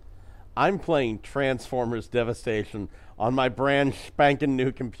 I'm playing Transformers Devastation on my brand spanking new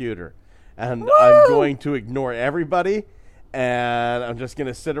computer. And Woo! I'm going to ignore everybody, and I'm just going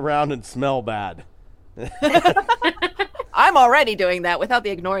to sit around and smell bad. I'm already doing that without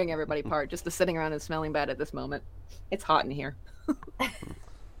the ignoring everybody part, just the sitting around and smelling bad at this moment. It's hot in here.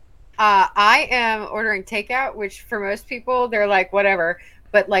 I am ordering takeout, which for most people, they're like, whatever.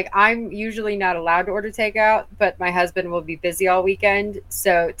 But I'm usually not allowed to order takeout, but my husband will be busy all weekend,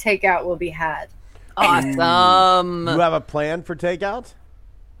 so takeout will be had. Awesome. You have a plan for takeout?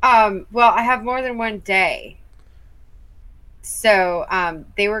 Well, I have more than one day. So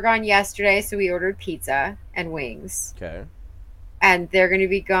they were gone yesterday, so we ordered pizza and wings. Okay. And they're going to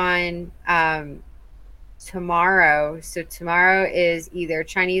be gone tomorrow. So tomorrow is either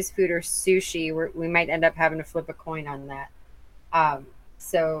Chinese food or sushi. We might end up having to flip a coin on that.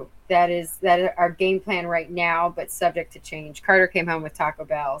 So that is our game plan right now, but subject to change. Carter came home with Taco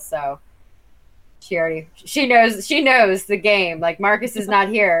Bell, so she knows the game. Like, Marcus is not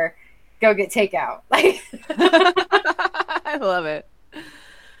here. Go get takeout. I love it.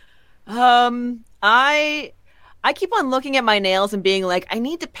 I keep on looking at my nails and being like, I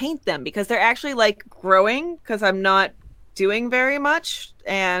need to paint them because they're actually growing because I'm not doing very much,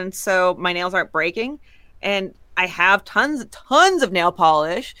 and so my nails aren't breaking. And I have tons of nail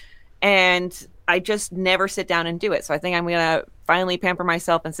polish, and I just never sit down and do it. So I think I'm gonna finally pamper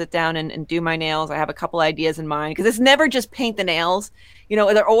myself and sit down and do my nails. I have a couple ideas in mind because it's never just paint the nails.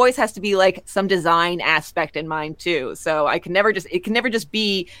 There always has to be some design aspect in mind too. So it can never just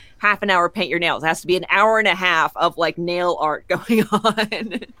be half an hour paint your nails. It has to be an hour and a half of nail art going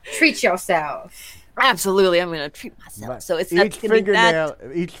on. Treat yourself. Absolutely, I'm going to treat myself. So it's each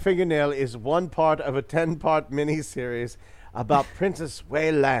fingernail is one part of a 10-part mini-series about Princess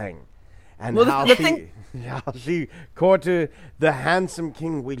Wei Lang and how she courted the handsome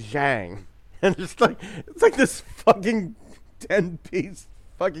King Wei Zhang. And it's like this fucking 10-piece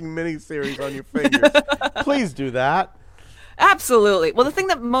fucking miniseries on your fingers. Please do that. Absolutely. Well, the thing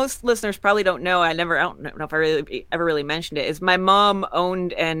that most listeners probably don't know, I don't know if I ever really mentioned it, is my mom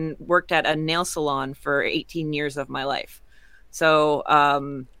owned and worked at a nail salon for 18 years of my life. So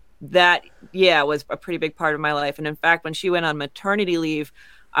that, was a pretty big part of my life. And in fact, when she went on maternity leave,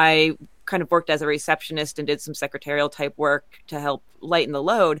 I kind of worked as a receptionist and did some secretarial type work to help lighten the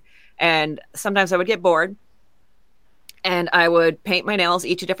load. And sometimes I would get bored and I would paint my nails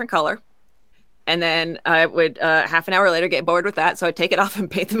each a different color. And then I would half an hour later get bored with that. So I'd take it off and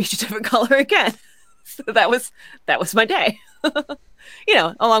paint them each a different color again. So that was my day,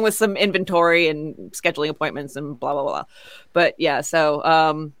 along with some inventory and scheduling appointments and blah, blah, blah. But yeah,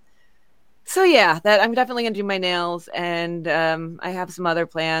 that I'm definitely going to do my nails. And I have some other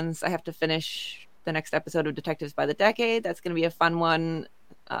plans. I have to finish the next episode of Detectives by the Decade. That's going to be a fun one.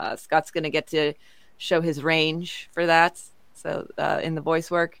 Scott's going to get to show his range for that. So in the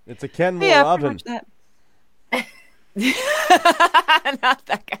voice work, it's a Kenmore oven. Not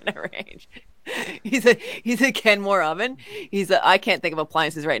that kind of range. He's a Kenmore oven. I can't think of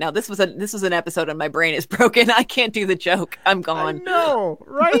appliances right now. This was an episode and my brain is broken. I can't do the joke. I'm gone. No,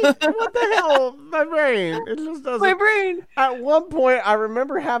 right? What the hell? My brain. It just doesn't. My brain. At one point, I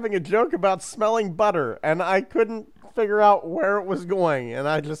remember having a joke about smelling butter, and I couldn't figure out where it was going, and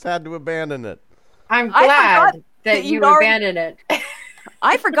I just had to abandon it. I'm glad that you abandoned it.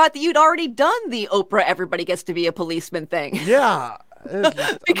 I forgot that you'd already done the Oprah "Everybody Gets to Be a Policeman" thing. Yeah.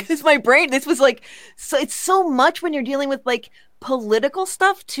 Because my brain, this was like, so it's so much when you're dealing with like political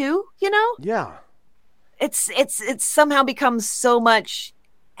stuff too, Yeah. It's somehow becomes so much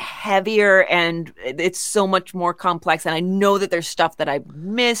heavier and it's so much more complex. And I know that there's stuff that I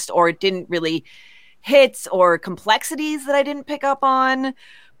missed or it didn't really hit or complexities that I didn't pick up on.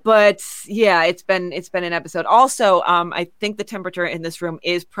 But yeah, it's been an episode. Also, I think the temperature in this room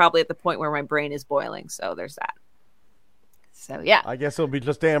is probably at the point where my brain is boiling. So there's that. So yeah, I guess it'll be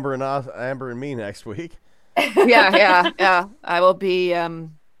just Amber and me next week. Yeah. I will be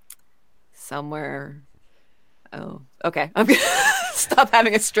somewhere. Oh, okay. I'm gonna stop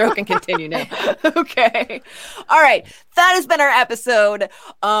having a stroke and continue now. Okay. All right. That has been our episode.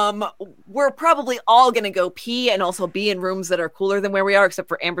 We're probably all gonna go pee and also be in rooms that are cooler than where we are, except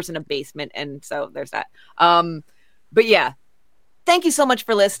for Amber's in a basement, and so there's that. But yeah. Thank you so much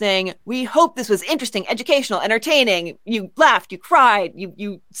for listening. We hope this was interesting, educational, entertaining. You laughed, you cried,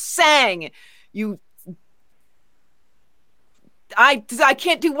 you sang, I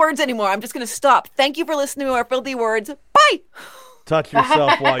can't do words anymore. I'm just going to stop. Thank you for listening to our filthy words. Bye. Touch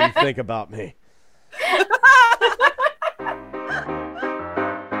yourself while you think about me.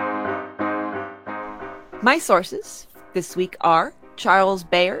 My sources this week are Charles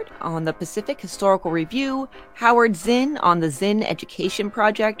Bayard on the Pacific Historical Review, Howard Zinn on the Zinn Education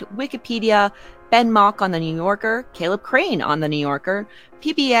Project, Wikipedia, Ben Mock on the New Yorker, Caleb Crane on the New Yorker,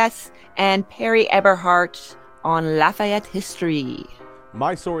 PBS, and Perry Eberhardt on Lafayette History.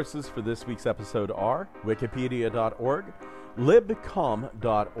 My sources for this week's episode are wikipedia.org,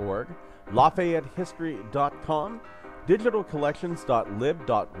 libcom.org, lafayettehistory.com,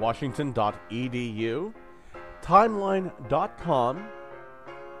 digitalcollections.lib.washington.edu, timeline.com,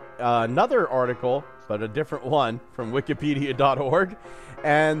 another article, but a different one, from wikipedia.org,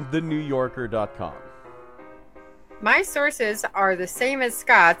 and thenewyorker.com. My sources are the same as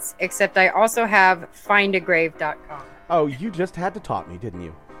Scott's, except I also have findagrave.com. Oh, you just had to taunt me, didn't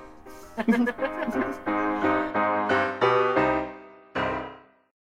you?